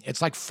nothing.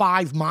 It's like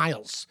 5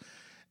 miles.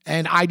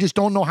 And I just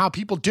don't know how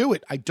people do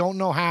it. I don't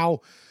know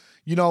how,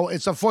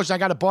 it's unfortunate. I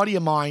got a buddy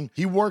of mine.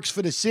 He works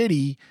for the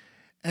city.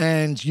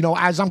 And,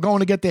 as I'm going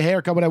to get the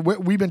haircut,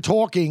 we've been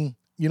talking,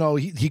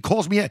 he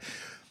calls me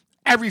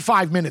every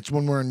 5 minutes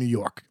when we're in New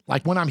York.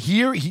 Like when I'm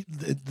here,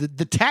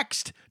 the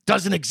text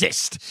doesn't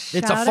exist.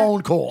 It's a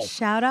phone call.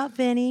 Shout out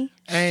Vinny.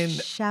 And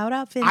shout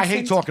out Vincent. I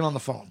hate talking on the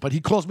phone, but he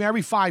calls me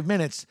every 5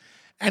 minutes.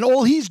 And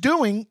all he's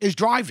doing is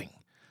driving.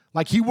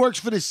 Like he works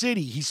for the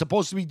city. He's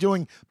supposed to be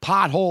doing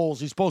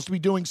potholes. He's supposed to be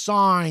doing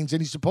signs.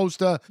 And he's supposed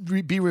to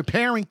be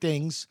repairing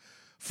things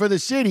for the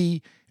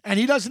city. And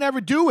he doesn't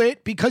ever do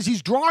it because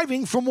he's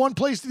driving from one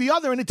place to the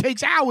other. And it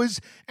takes hours.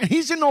 And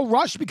he's in no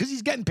rush because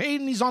he's getting paid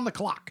and he's on the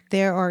clock.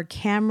 There are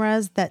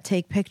cameras that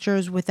take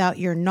pictures without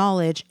your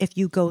knowledge if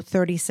you go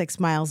 36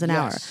 miles an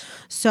hour.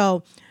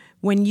 So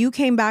when you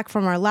came back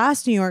from our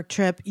last New York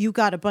trip, you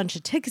got a bunch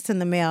of tickets in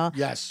the mail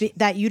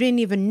that you didn't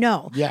even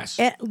know. Yes.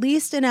 At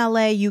least in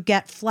LA, you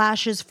get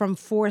flashes from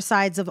 4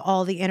 sides of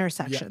all the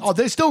intersections. Yeah. Oh,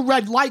 there's still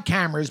red light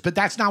cameras, but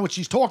that's not what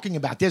she's talking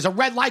about. There's a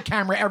red light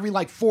camera every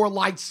 4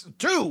 lights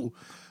too,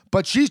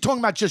 but she's talking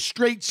about just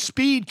straight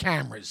speed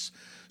cameras.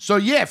 So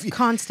yeah,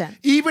 constant.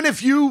 Even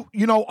if you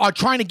are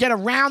trying to get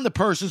around the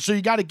person, so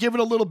you got to give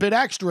it a little bit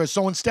extra.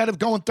 So instead of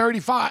going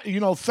 35,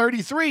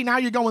 33, now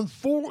you're going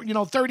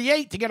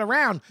 38 to get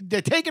around.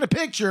 They're taking a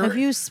picture. If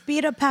you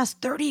speed up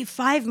past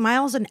 35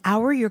 miles an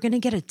hour, you're going to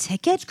get a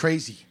ticket? It's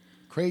crazy.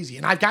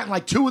 And I've gotten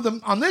 2 of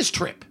them on this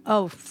trip.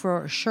 Oh,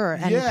 for sure.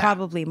 And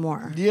probably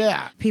more.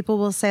 Yeah. People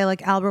will say,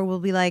 Albert will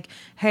be like,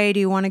 hey, do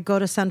you want to go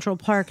to Central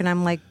Park? And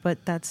I'm like,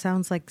 but that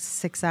sounds like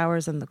 6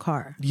 hours in the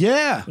car.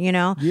 Yeah.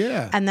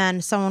 Yeah. And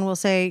then someone will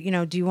say,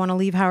 do you want to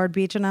leave Howard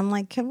Beach? And I'm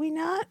like, can we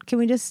not? Can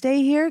we just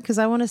stay here? Because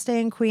I want to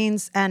stay in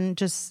Queens and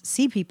just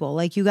see people.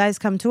 Like, you guys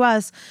come to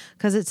us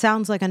because it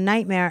sounds like a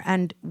nightmare.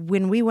 And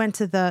when we went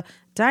to the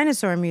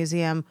Dinosaur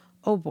Museum,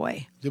 oh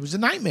boy. It was a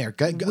nightmare.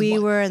 We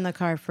were in the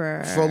car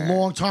for a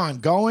long time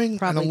going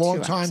and a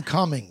long time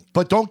coming.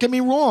 But don't get me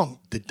wrong,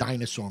 the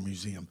Dinosaur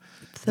Museum.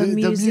 The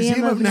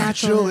Museum of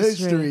Natural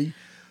History.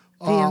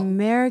 The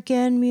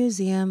American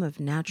Museum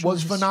of Natural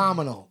History. Was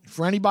phenomenal.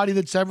 For anybody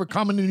that's ever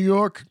coming to New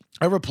York,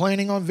 ever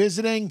planning on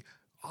visiting,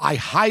 I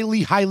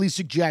highly, highly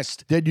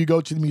suggest that you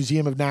go to the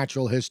Museum of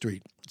Natural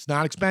History. It's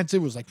not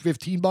expensive. It was like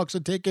 $15 a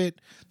ticket.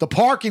 The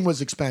parking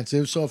was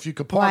expensive, so if you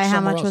could park somewhere else.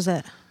 How much was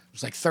it? It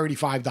was like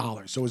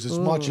 $35. So it was as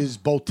much as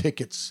both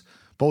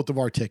of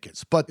our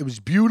tickets. But it was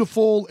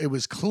beautiful. It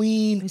was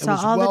clean. We saw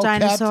all the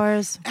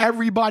dinosaurs.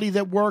 Everybody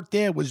that worked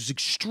there was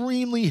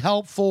extremely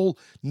helpful,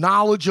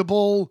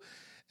 knowledgeable.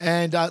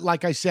 And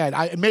like I said,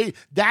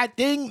 that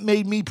thing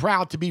made me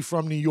proud to be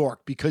from New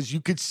York because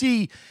you could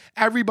see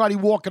everybody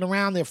walking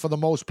around there for the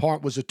most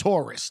part was a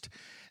tourist.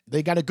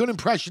 They got a good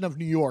impression of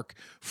New York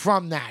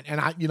from that. And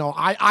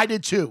I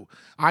did too.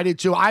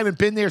 I haven't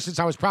been there since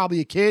I was probably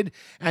a kid.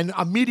 And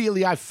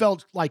immediately I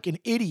felt like an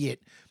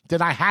idiot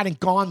that I hadn't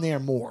gone there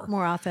more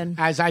often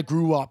as I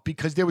grew up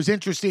because there was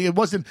interesting. It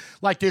wasn't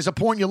like there's a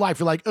point in your life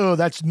you're like, oh,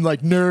 that's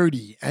like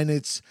nerdy. And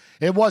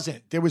it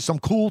wasn't. There was some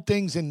cool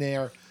things in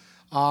there.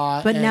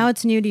 But now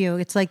it's new to you.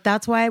 It's like,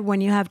 that's why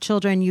when you have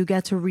children, you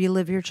get to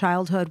relive your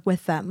childhood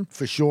with them.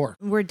 For sure.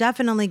 We're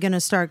definitely going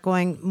to start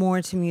going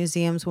more to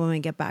museums when we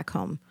get back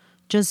home.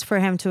 Just for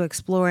him to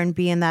explore and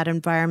be in that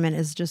environment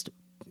is just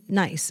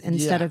nice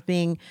instead of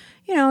being,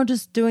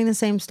 just doing the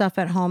same stuff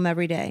at home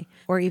every day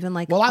or even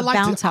like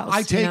bounce house.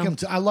 I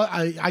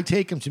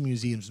take him to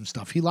museums and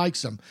stuff. He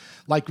likes them.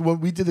 Like when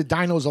we did the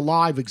Dinos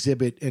Alive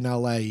exhibit in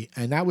LA,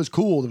 and that was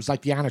cool. It was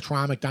like the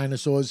animatronic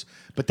dinosaurs,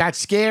 but that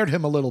scared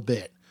him a little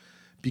bit.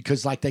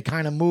 Because they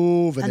kind of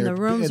move and the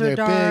rooms are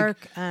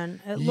dark big. And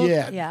it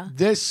looked,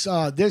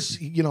 This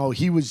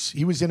he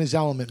was in his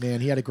element, man.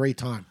 He had a great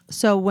time.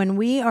 So when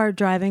we are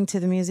driving to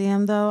the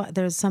museum, though,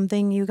 there's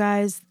something, you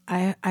guys.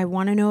 I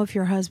want to know if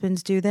your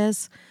husbands do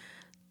this.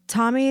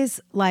 Tommy's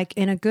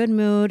in a good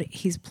mood.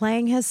 He's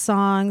playing his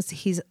songs.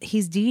 He's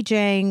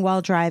DJing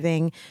while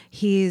driving.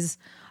 He's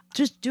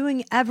just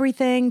doing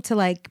everything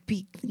to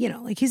be,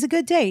 he's a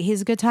good day.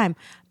 He's a good time,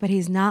 but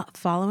he's not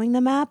following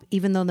the map,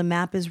 even though the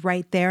map is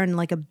right there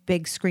and a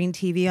big screen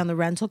TV on the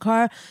rental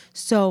car.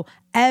 So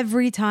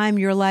every time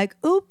you're like,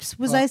 oops,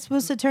 was I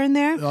supposed to turn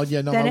there? Oh yeah,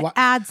 no. Then it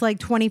adds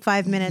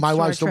 25 minutes. My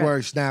wife's the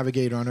worst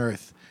navigator on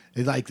earth.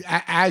 It's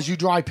as you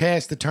drive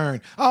past the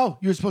turn, oh,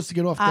 you're supposed to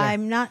get off there.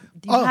 I'm not.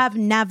 You have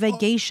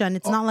navigation.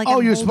 It's not like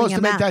I'm you're supposed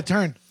to make that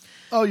turn.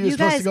 Oh, you're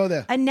supposed to go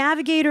there. A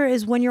navigator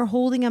is when you're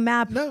holding a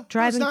map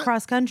driving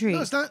cross country.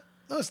 No, it's not.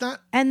 No, it's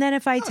not. And then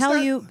if I tell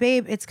you,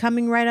 babe, it's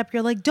coming right up,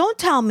 you're like, don't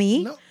tell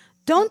me. No.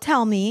 Don't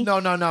tell me. No.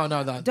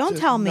 Don't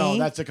tell me. No,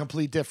 that's a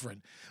complete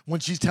different. When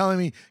she's telling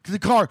me, the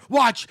car,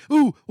 watch,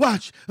 ooh,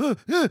 watch,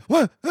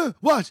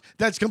 watch.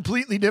 That's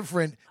completely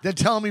different than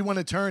telling me when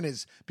a turn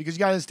is. Because you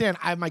got to understand,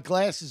 I have my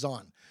glasses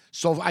on.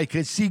 So I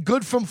can see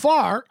good from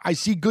far. I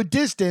see good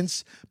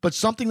distance. But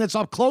something that's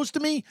up close to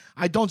me,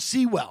 I don't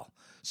see well.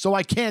 So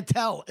I can't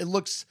tell. It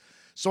looks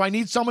So I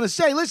need someone to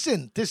say,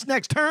 listen, this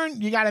next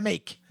turn, you got to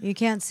make. You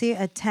can't see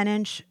a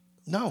 10-inch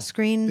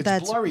screen it's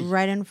that's blurry.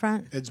 right in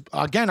front? It's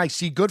again, I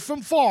see good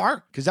from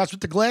far because that's what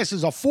the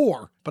glasses are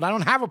for, but I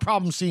don't have a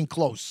problem seeing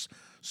close.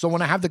 So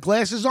when I have the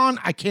glasses on,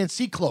 I can't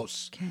see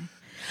close.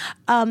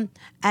 Okay.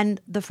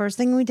 And the first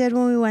thing we did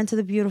when we went to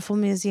the beautiful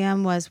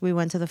museum was we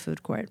went to the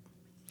food court.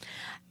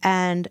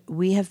 And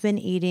we have been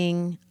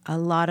eating a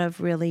lot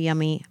of really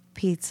yummy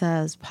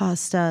pizzas,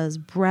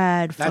 pastas,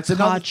 bread,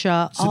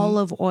 focaccia,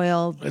 olive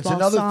oil, It's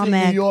balsamic. another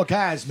thing New York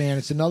has, man.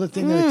 It's another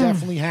thing that it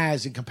definitely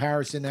has in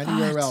comparison to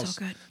anywhere else.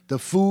 So good. The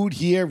food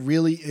here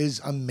really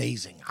is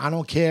amazing. I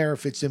don't care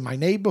if it's in my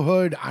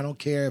neighborhood. I don't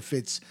care if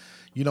it's,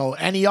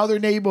 any other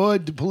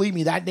neighborhood. Believe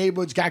me, that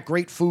neighborhood's got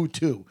great food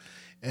too.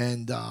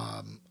 And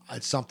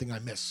it's something I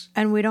miss.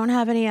 And we don't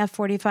have any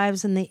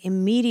F-45s in the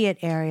immediate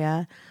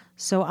area.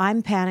 So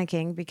I'm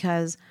panicking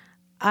because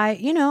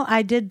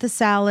I did the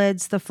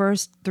salads the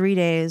first 3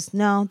 days.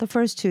 No, the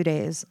first 2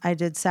 days. I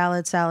did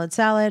salad,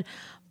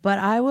 but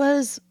I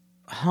was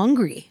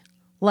hungry.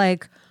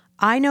 Like,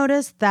 I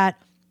noticed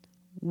that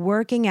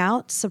working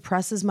out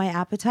suppresses my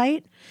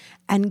appetite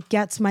and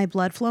gets my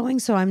blood flowing,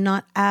 so I'm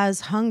not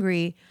as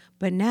hungry.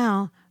 But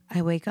now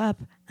I wake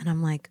up and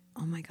I'm like,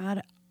 oh my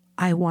God,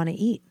 I want to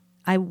eat.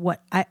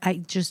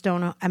 I just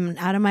don't know. I'm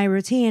out of my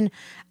routine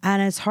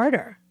and it's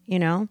harder,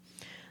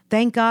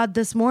 Thank God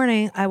this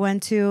morning I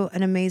went to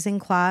an amazing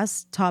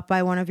class taught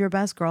by one of your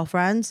best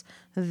girlfriends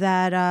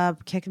that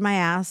kicked my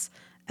ass.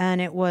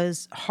 And it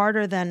was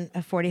harder than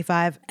a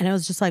 45. And it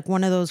was just like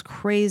one of those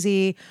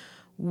crazy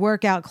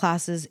workout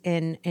classes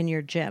in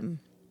your gym.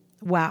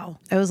 Wow.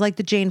 It was like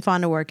the Jane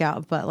Fonda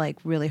workout, but like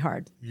really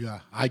hard.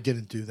 Yeah, I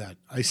didn't do that.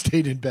 I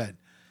stayed in bed.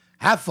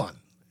 Have fun.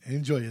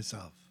 Enjoy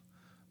yourself.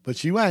 But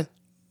she went.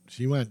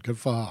 Good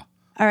for her.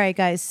 All right,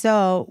 guys.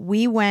 So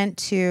we went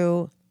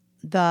to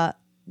the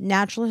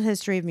Natural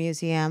History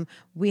Museum.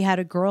 We had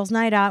a girls'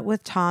 night out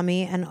with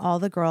Tommy and all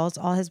the girls,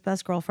 all his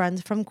best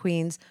girlfriends from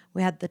Queens.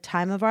 We had the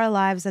time of our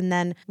lives and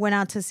then went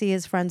out to see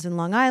his friends in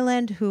Long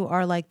Island who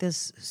are like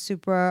this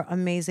super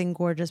amazing,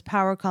 gorgeous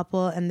power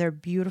couple and they're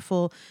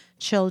beautiful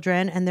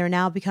children and they're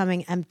now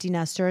becoming empty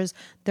nesters.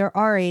 They're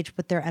our age,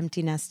 but they're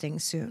empty nesting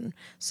soon.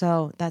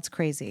 So that's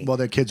crazy. Well,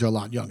 their kids are a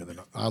lot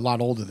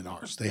older than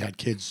ours. They had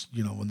kids,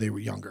 when they were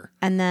younger.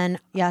 And then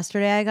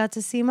yesterday I got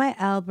to see my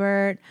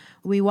Albert.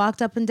 We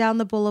walked up and down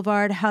the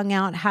boulevard, hung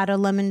out, had a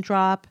lemon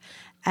drop,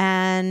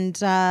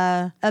 and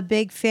a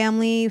big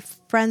family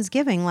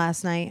Friendsgiving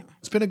last night.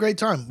 It's been a great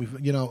time.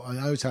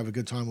 I always have a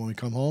good time when we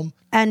come home.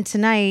 And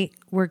tonight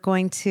we're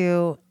going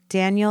to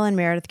Daniel and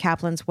Meredith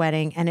Kaplan's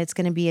wedding, and it's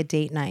going to be a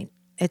date night.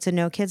 It's a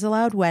no kids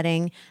allowed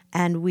wedding,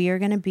 and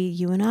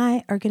you and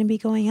I are going to be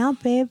going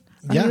out, babe.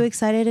 Are you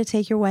excited to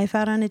take your wife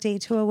out on a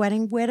date to a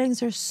wedding?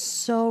 Weddings are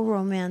so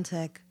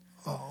romantic.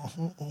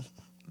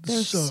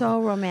 They're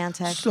so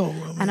romantic. So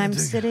romantic. And I'm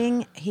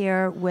sitting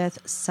here with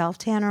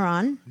self-tanner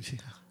on,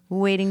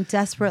 waiting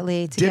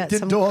desperately to get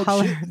some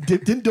color.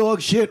 Dipped in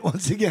dog shit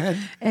once again.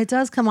 It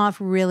does come off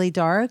really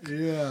dark.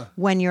 Yeah.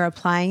 When you're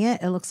applying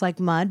it, it looks like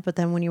mud, but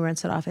then when you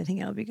rinse it off, I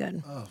think it'll be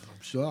good. Oh,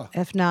 I'm sure.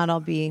 If not,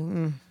 I'll be...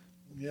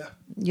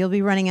 You'll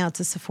be running out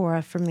to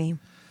Sephora for me.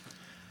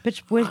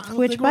 Which by the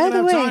way... I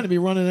don't have time to be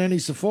running any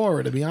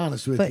Sephora, to be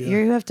honest with you. But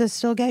you have to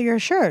still get your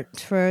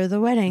shirt for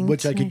the wedding.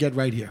 Which I could get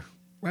right here.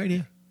 Right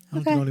here. I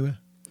don't have to go anywhere.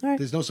 All right.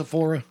 There's no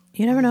Sephora.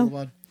 You never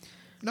know.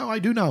 No, I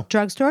do know.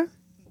 Drugstore?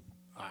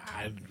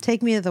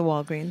 Take me to the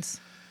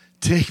Walgreens.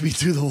 Take me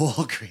to the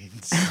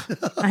Walgreens.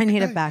 I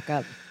need a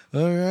backup.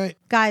 All right.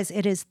 Guys,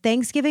 it is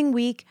Thanksgiving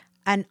week,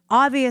 and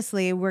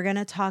obviously we're going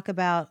to talk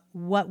about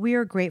what we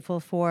are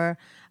grateful for.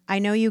 I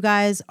know you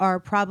guys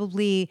are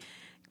probably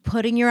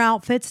putting your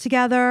outfits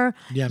together.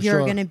 Yeah,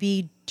 You're going to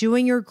be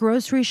doing your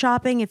grocery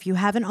shopping if you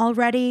haven't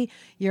already.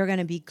 You're going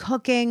to be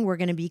cooking. We're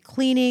going to be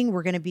cleaning.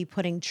 We're going to be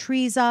putting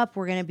trees up.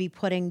 We're going to be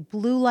putting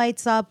blue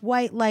lights up,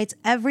 white lights,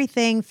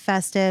 everything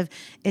festive.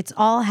 It's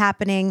all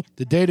happening.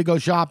 The day to go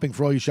shopping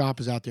for all you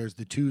shoppers out there is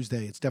the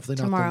Tuesday. It's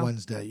definitely not Tomorrow. the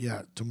Wednesday.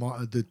 Yeah,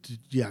 tomorrow.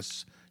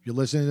 Yes. You're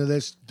listening to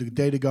this, the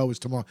day to go is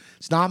tomorrow.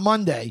 It's not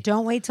Monday.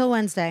 Don't wait till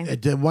Wednesday.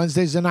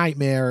 Wednesday's a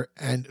nightmare,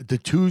 and the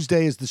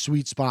Tuesday is the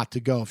sweet spot to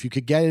go. If you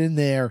could get it in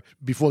there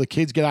before the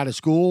kids get out of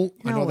school,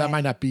 I know that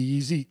might not be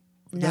easy.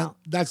 No.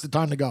 That's the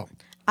time to go.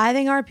 I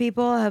think our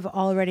people have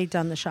already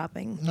done the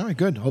shopping. All right,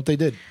 good. Hope they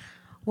did.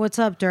 What's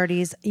up,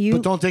 dirties?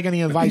 But don't take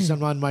any advice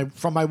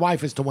from my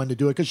wife as to when to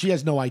do it, because she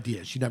has no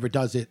idea. She never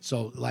does it.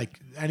 So,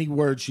 any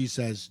word she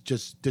says,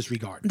 just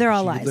disregard. They're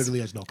all she lies. Literally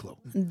has no clue.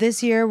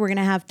 This year, we're going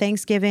to have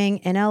Thanksgiving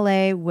in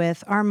LA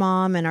with our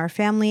mom and our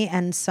family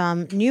and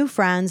some new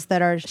friends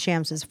that are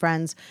Shams's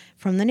friends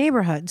from the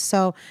neighborhood.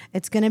 So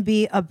it's going to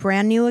be a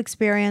brand new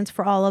experience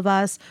for all of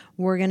us.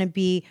 We're going to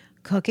be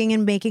cooking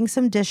and baking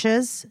some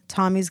dishes.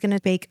 Tommy's going to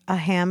bake a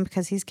ham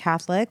because he's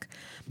Catholic.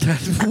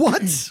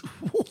 What?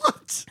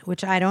 What?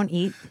 Which I don't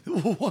eat.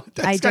 What?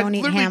 I don't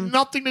eat ham.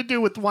 Nothing to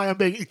do with why I'm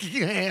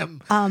baking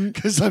ham.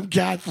 Because I'm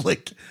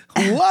Catholic.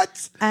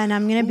 What? And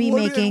I'm going to be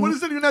making... What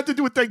does that even have to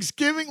do with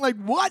Thanksgiving? Like,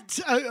 what?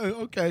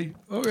 Okay.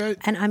 All right.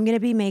 And I'm going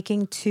to be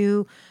making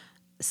 2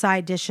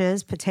 side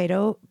dishes,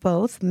 potato,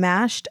 both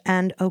mashed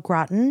and au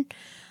gratin.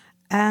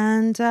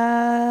 And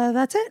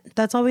that's it.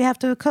 That's all we have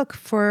to cook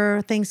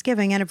for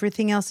Thanksgiving. And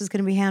everything else is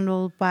going to be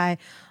handled by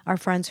our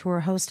friends who are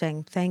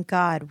hosting. Thank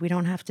God. We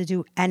don't have to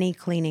do any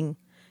cleaning.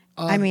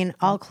 I mean,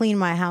 I'll clean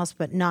my house,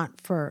 but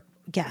not for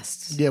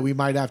guests. Yeah, we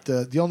might have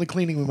to. The only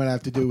cleaning we might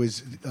have to do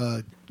is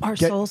our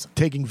souls.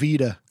 Taking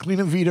Vita,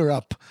 cleaning Vita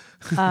up.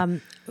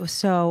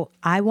 So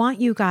I want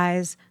you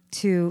guys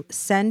to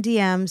send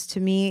DMs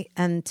to me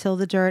and Till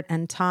the Dirt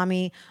and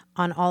Tommy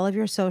on all of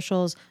your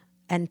socials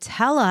and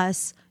tell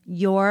us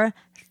your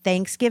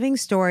Thanksgiving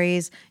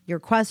stories, your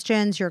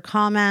questions, your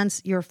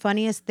comments, your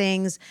funniest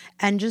things,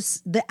 and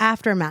just the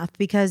aftermath.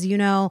 Because, you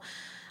know,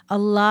 a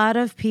lot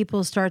of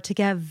people start to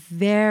get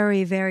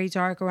very, very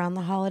dark around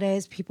the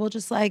holidays. People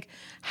just like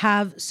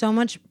have so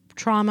much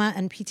trauma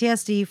and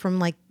PTSD from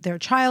like their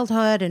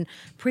childhood and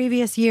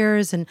previous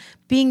years and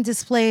being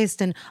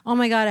displaced and, oh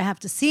my God, I have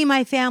to see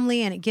my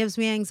family and it gives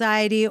me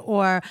anxiety,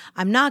 or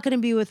I'm not going to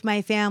be with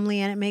my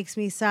family and it makes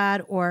me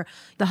sad, or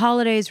the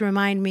holidays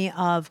remind me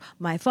of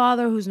my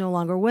father who's no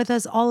longer with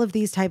us. All of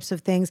these types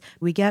of things.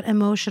 We get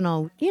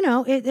emotional. You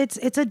know,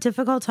 it's a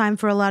difficult time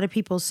for a lot of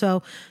people.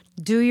 So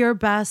do your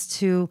best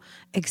to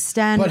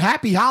extend. But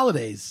happy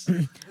holidays.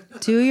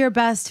 Do your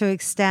best to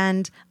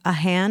extend a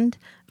hand,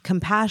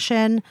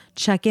 compassion,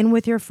 check in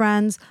with your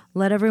friends,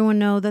 let everyone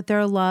know that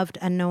they're loved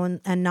and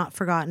known and not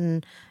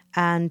forgotten,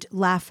 and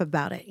laugh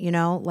about it, you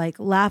know, like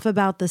laugh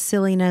about the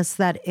silliness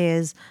that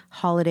is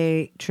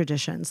holiday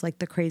traditions, like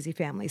the crazy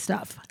family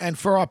stuff. And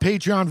for our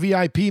Patreon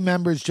VIP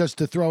members, just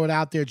to throw it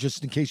out there,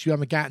 just in case you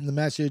haven't gotten the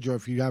message or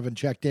if you haven't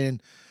checked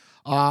in,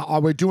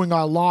 we're doing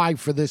our live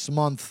for this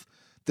month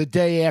the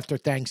day after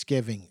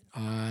Thanksgiving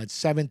at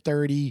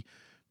 7:30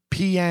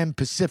 p.m.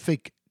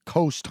 Pacific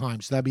Coast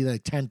time. So that'd be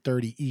like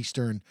 10:30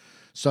 Eastern.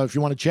 So if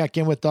you want to check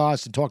in with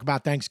us and talk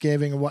about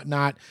Thanksgiving and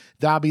whatnot,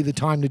 that'll be the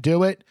time to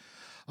do it.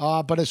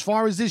 But as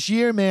far as this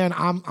year, man,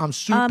 I'm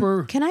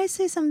super. Can I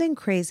say something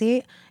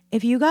crazy?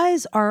 If you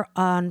guys are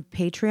on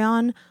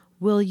Patreon,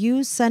 will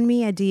you send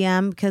me a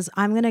DM? Because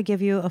I'm going to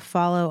give you a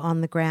follow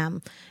on the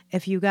gram.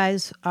 If you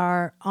guys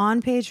are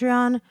on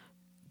Patreon,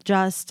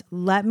 just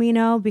let me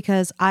know,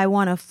 because I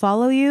want to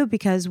follow you,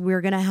 because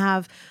we're going to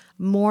have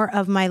more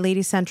of my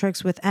Lady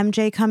Centrics with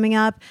MJ coming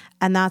up.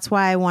 And that's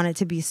why I want it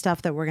to be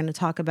stuff that we're going to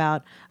talk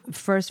about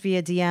first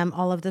via DM,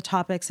 all of the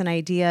topics and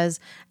ideas,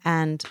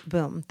 and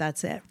boom,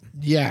 that's it.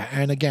 Yeah.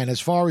 And again,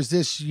 as far as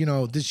this, you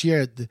know, this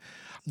year,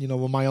 you know,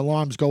 when my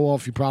alarms go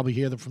off, you probably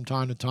hear them from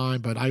time to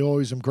time, but I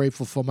always am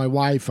grateful for my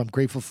wife. I'm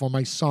grateful for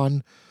my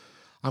son.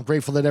 I'm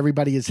grateful that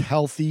everybody is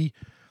healthy.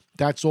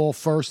 That's all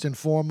first and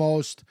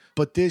foremost.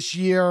 But this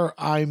year,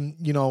 I'm,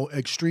 you know,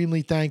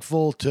 extremely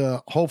thankful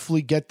to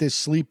hopefully get this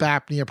sleep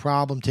apnea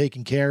problem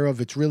taken care of.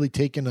 It's really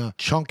taken a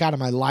chunk out of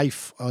my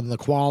life and the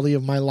quality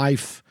of my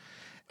life.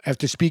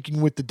 After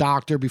speaking with the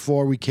doctor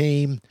before we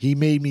came, he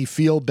made me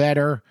feel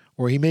better,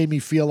 or he made me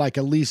feel like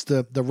at least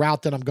the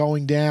route that I'm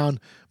going down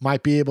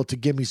might be able to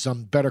give me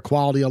some better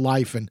quality of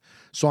life. And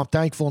so I'm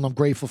thankful and I'm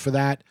grateful for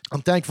that.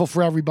 I'm thankful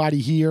for everybody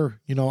here.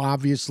 You know,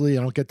 obviously,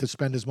 I don't get to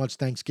spend as much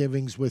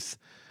Thanksgivings with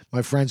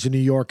my friends in New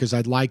York as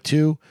I'd like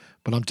to,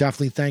 but I'm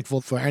definitely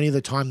thankful for any of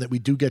the time that we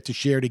do get to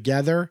share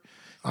together.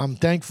 I'm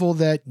thankful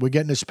that we're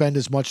getting to spend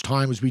as much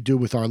time as we do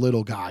with our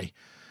little guy,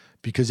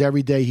 because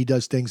every day he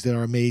does things that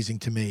are amazing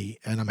to me,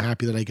 and I'm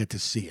happy that I get to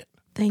see it.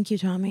 Thank you,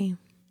 Tommy.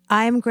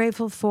 I am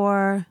grateful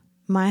for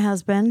my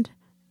husband.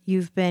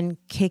 You've been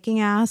kicking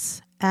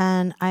ass,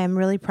 and I am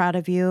really proud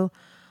of you.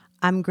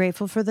 I'm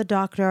grateful for the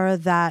doctor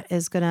that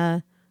is going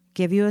to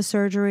give you a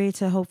surgery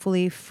to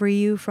hopefully free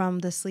you from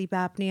the sleep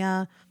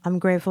apnea. I'm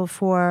grateful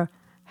for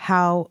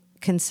how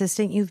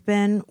consistent you've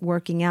been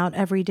working out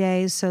every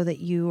day so that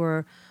you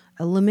are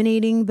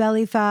eliminating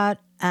belly fat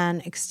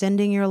and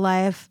extending your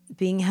life,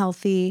 being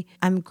healthy.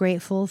 I'm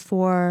grateful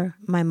for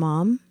my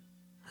mom,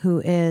 who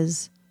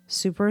is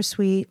super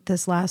sweet.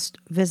 This last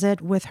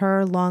visit with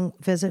her, long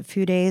visit,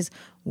 few days,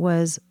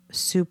 was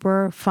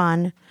super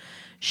fun.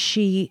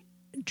 She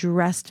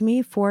dressed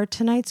me for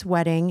tonight's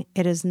wedding.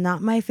 It is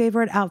not my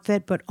favorite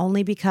outfit, but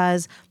only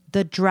because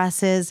the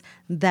dresses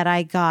that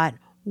I got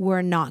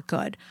were not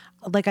good.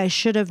 Like, I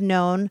should have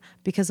known,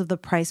 because of the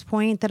price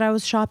point that I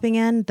was shopping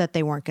in, that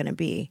they weren't going to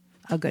be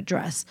a good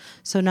dress.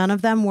 So none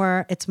of them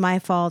were. It's my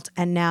fault.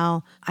 And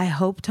now I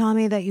hope,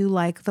 Tommy, that you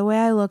like the way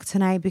I look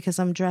tonight, because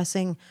I'm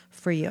dressing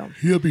for you.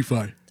 He'll be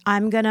fine.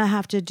 I'm going to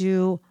have to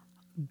do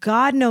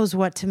God knows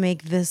what to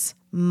make this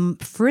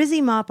frizzy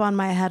mop on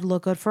my head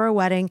look good for a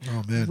wedding.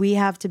 Oh, man. We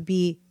have to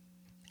be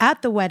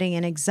at the wedding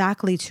in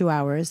exactly 2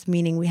 hours,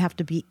 meaning we have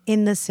to be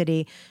in the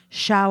city,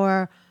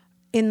 shower,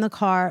 in the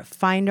car,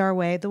 find our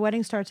way. The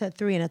wedding starts at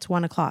 3 and it's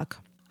 1 o'clock.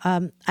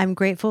 I'm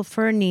grateful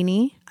for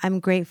Nini.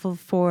 I'm grateful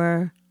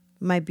for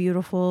my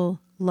beautiful,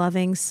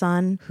 loving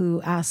son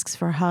who asks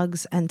for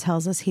hugs and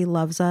tells us he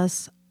loves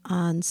us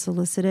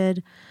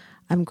unsolicited.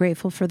 I'm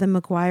grateful for the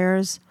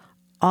McGuires,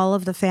 all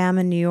of the fam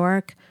in New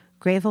York.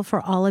 Grateful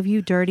for all of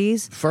you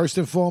dirties. First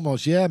and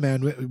foremost, yeah,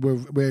 man,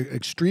 we're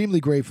extremely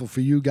grateful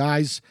for you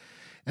guys.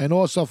 And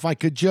also, if I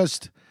could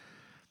just,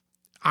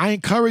 I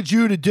encourage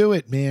you to do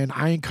it, man.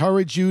 I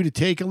encourage you to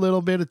take a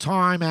little bit of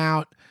time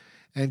out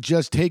and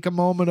just take a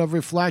moment of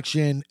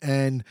reflection.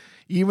 And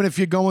even if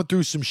you're going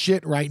through some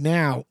shit right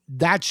now,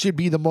 that should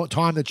be the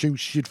time that you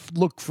should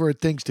look for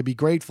things to be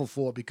grateful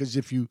for. Because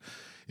if you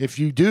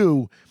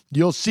do,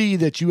 you'll see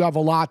that you have a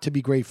lot to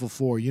be grateful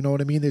for. You know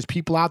what I mean? There's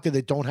people out there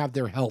that don't have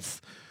their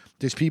health.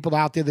 There's people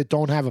out there that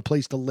don't have a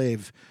place to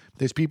live.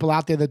 There's people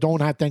out there that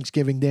don't have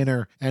Thanksgiving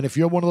dinner. And if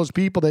you're one of those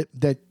people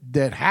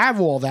that have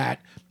all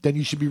that, then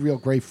you should be real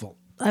grateful.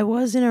 I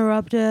was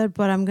interrupted,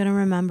 but I'm going to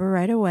remember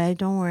right away.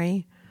 Don't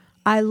worry.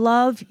 I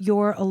love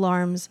your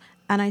alarms,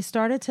 and I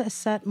started to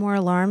set more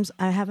alarms.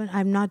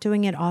 I'm not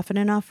doing it often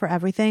enough for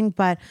everything,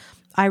 but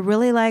I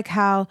really like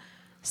how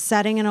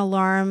setting an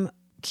alarm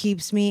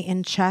keeps me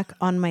in check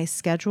on my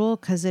schedule,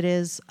 because it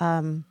is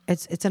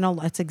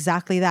it's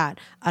exactly that.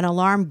 An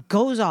alarm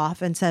goes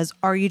off and says,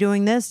 are you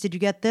doing this? Did you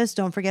get this?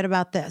 Don't forget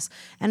about this.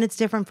 And it's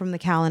different from the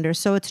calendar.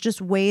 So it's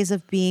just ways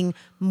of being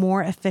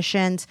more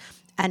efficient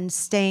and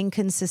staying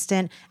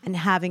consistent and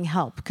having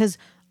help. Because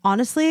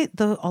honestly,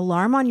 the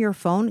alarm on your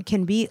phone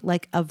can be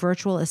like a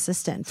virtual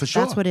assistant. For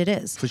sure. That's what it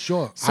is. For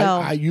sure. So,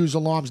 I use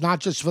alarms,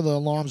 not just for the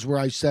alarms where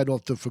I set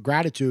off for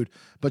gratitude,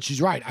 but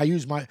she's right. I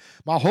use my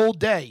whole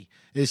day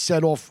is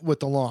set off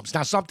with alarms.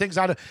 Now, some things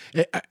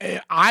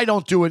I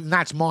don't do it, and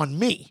that's on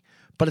me,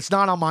 but it's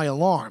not on my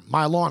alarm.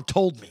 My alarm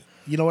told me.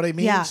 You know what I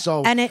mean? Yeah.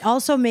 So, and it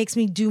also makes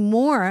me do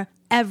more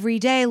every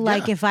day.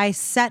 Like if I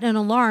set an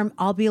alarm,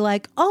 I'll be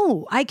like,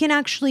 oh, I can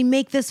actually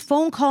make this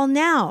phone call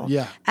now.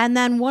 Yeah. And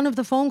then one of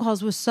the phone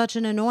calls was such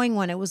an annoying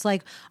one. It was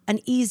like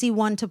an easy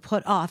one to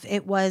put off.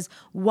 It was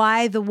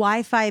why the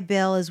Wi-Fi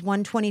bill is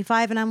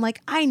 $125. And I'm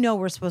like, I know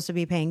we're supposed to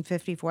be paying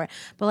 $50 for it.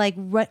 But like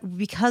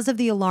because of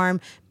the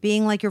alarm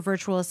being like your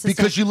virtual assistant.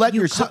 Because you let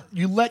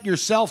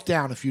yourself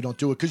down if you don't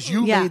do it, because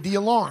you made the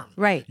alarm.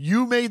 Right.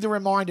 You made the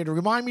reminder to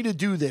remind me to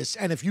do this.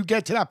 And if you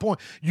get to that point,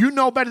 you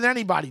know better than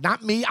anybody.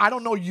 Not me. I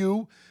don't know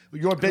you.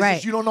 Your business,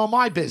 right. You don't know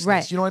my business.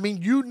 Right. You know what I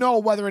mean? You know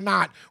whether or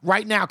not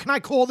right now, can I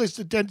call this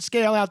to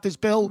scale out this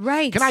bill?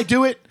 Right. Can I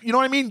do it? You know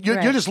what I mean? You're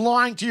Right. just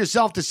lying to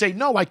yourself to say,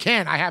 no, I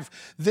can't. I have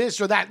this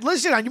or that.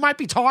 Listen, you might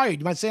be tired.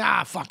 You might say,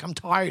 fuck, I'm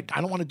tired.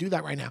 I don't want to do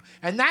that right now.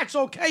 And that's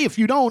okay if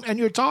you don't and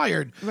you're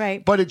tired.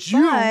 Right. But it's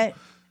you. But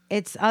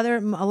it's a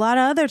lot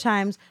of other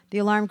times the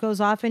alarm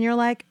goes off and you're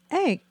like,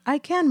 hey, I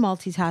can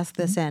multitask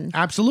this in.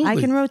 Absolutely. I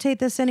can rotate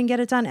this in and get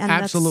it done. And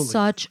Absolutely. That's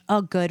such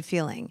a good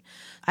feeling.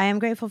 I am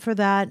grateful for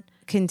that.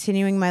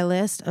 Continuing my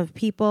list of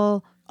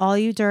people, all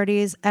you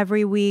dirties,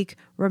 every week.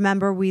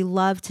 Remember, we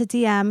love to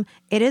DM.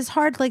 It is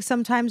hard. Like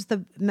sometimes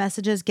the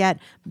messages get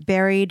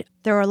buried.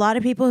 There were a lot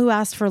of people who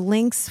asked for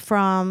links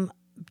from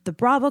the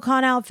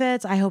BravoCon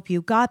outfits. I hope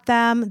you got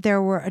them.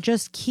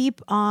 Just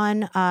keep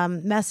on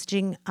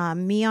messaging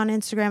me on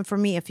Instagram for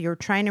me if you're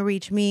trying to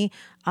reach me.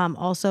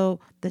 Also,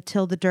 the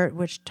Till the Dirt,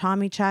 which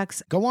Tommy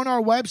checks. Go on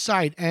our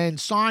website and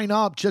sign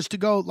up just to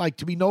go,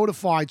 to be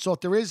notified. So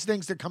if there is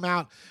things that come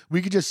out,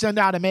 we could just send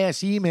out a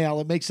mass email.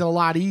 It makes it a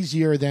lot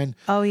easier than.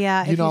 Oh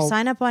yeah, if you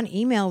sign up on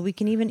email, we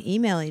can even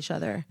email each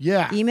other.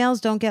 Yeah,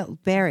 emails don't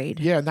get buried.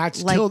 Yeah, and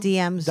that's like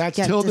DMs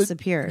get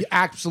disappeared.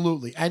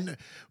 Absolutely, and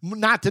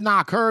not to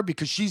knock her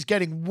because she's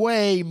getting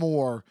way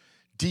more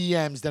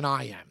DMs than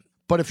I am.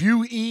 But if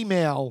you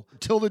email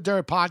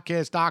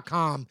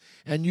tillthedirtpodcast.com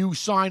and you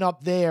sign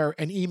up there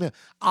and email,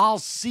 I'll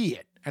see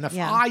it. And if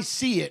I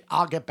see it,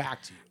 I'll get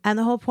back to you. And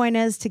the whole point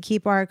is to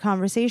keep our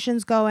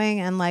conversations going.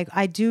 And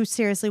I do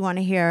seriously want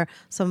to hear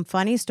some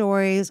funny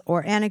stories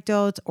or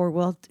anecdotes, or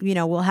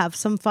we'll have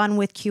some fun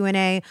with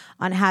Q&A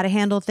on how to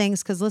handle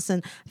things. Because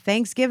listen,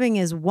 Thanksgiving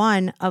is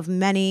one of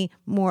many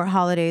more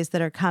holidays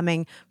that are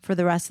coming for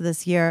the rest of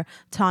this year.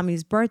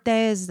 Tommy's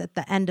birthday is at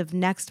the end of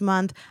next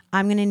month.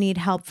 I'm going to need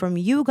help from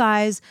you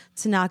guys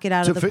to knock it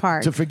out of the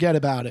park. To forget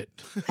about it.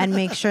 And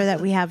make sure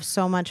that we have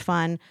so much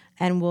fun.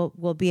 And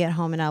we'll be at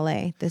home in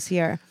LA this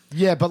year.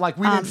 Yeah, but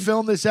we didn't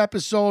film this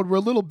episode. We're a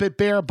little bit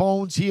bare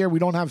bones here. We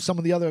don't have some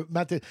of the other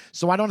methods.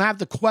 So I don't have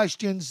the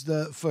questions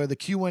for the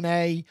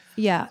Q&A.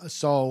 Yeah.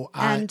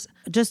 And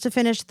just to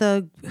finish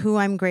who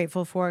I'm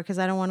grateful for, because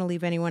I don't want to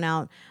leave anyone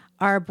out.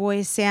 Our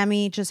boy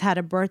Sammy just had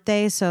a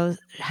birthday. So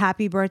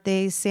happy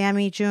birthday,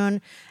 Sammy,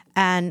 June.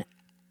 And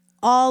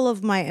all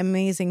of my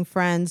amazing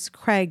friends,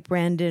 Craig,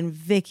 Brandon,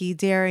 Vicky,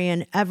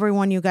 Darian,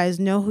 everyone, you guys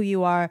know who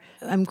you are.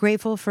 I'm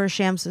grateful for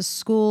Shams'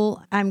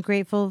 school. I'm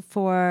grateful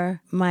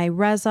for my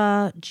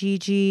Reza,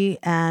 Gigi,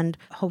 and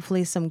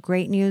hopefully some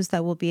great news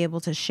that we'll be able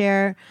to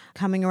share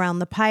coming around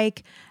the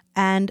pike.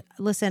 And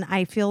listen,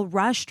 I feel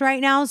rushed right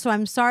now, so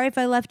I'm sorry if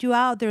I left you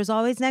out. There's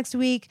always next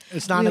week.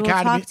 It's not we will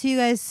talk to you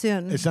guys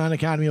soon. It's not an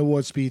Academy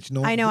Award speech.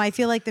 No, I know. I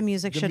feel like the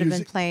music should have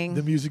been playing.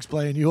 The music's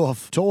playing you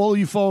off. To all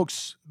you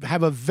folks,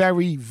 have a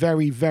very,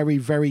 very, very,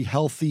 very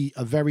healthy,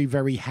 a very,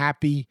 very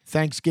happy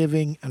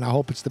Thanksgiving, and I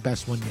hope it's the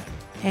best one yet.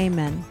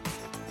 Amen.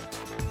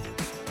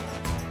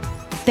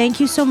 thank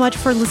you so much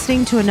for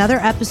listening to another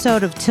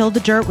episode of Till the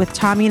Dirt with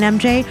Tommy and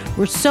MJ.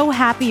 We're so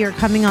happy you're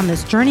coming on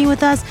this journey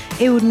with us.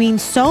 It would mean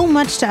so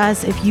much to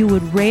us if you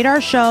would rate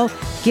our show,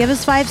 give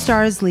us 5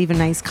 stars, leave a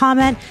nice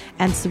comment,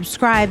 and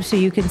subscribe so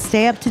you can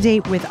stay up to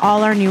date with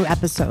all our new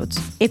episodes.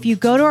 If you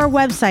go to our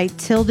website,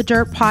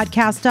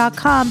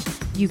 tillthedirtpodcast.com,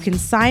 you can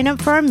sign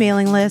up for our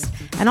mailing list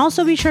and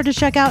also be sure to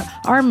check out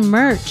our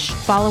merch.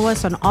 Follow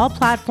us on all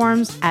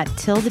platforms at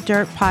Till the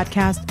Dirt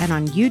Podcast and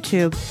on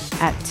YouTube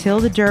at Till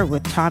the Dirt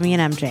with Tommy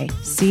and MJ.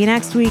 See you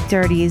next week,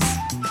 Dirties.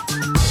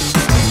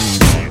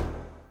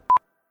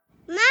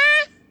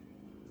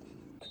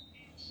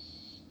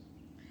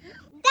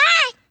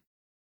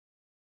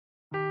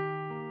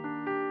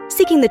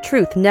 Seeking the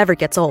truth never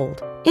gets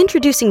old.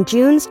 Introducing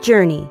June's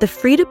Journey, the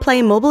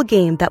free-to-play mobile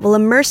game that will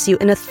immerse you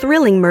in a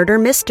thrilling murder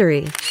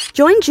mystery.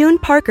 Join June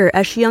Parker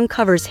as she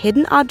uncovers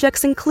hidden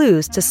objects and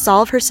clues to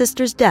solve her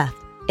sister's death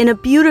in a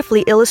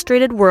beautifully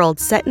illustrated world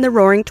set in the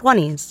Roaring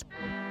 '20s.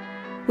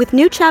 With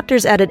new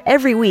chapters added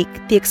every week,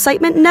 the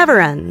excitement never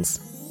ends.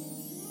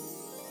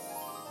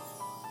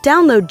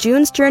 Download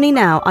June's Journey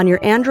now on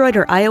your Android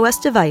or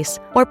iOS device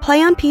or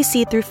play on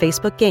PC through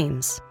Facebook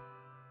Games.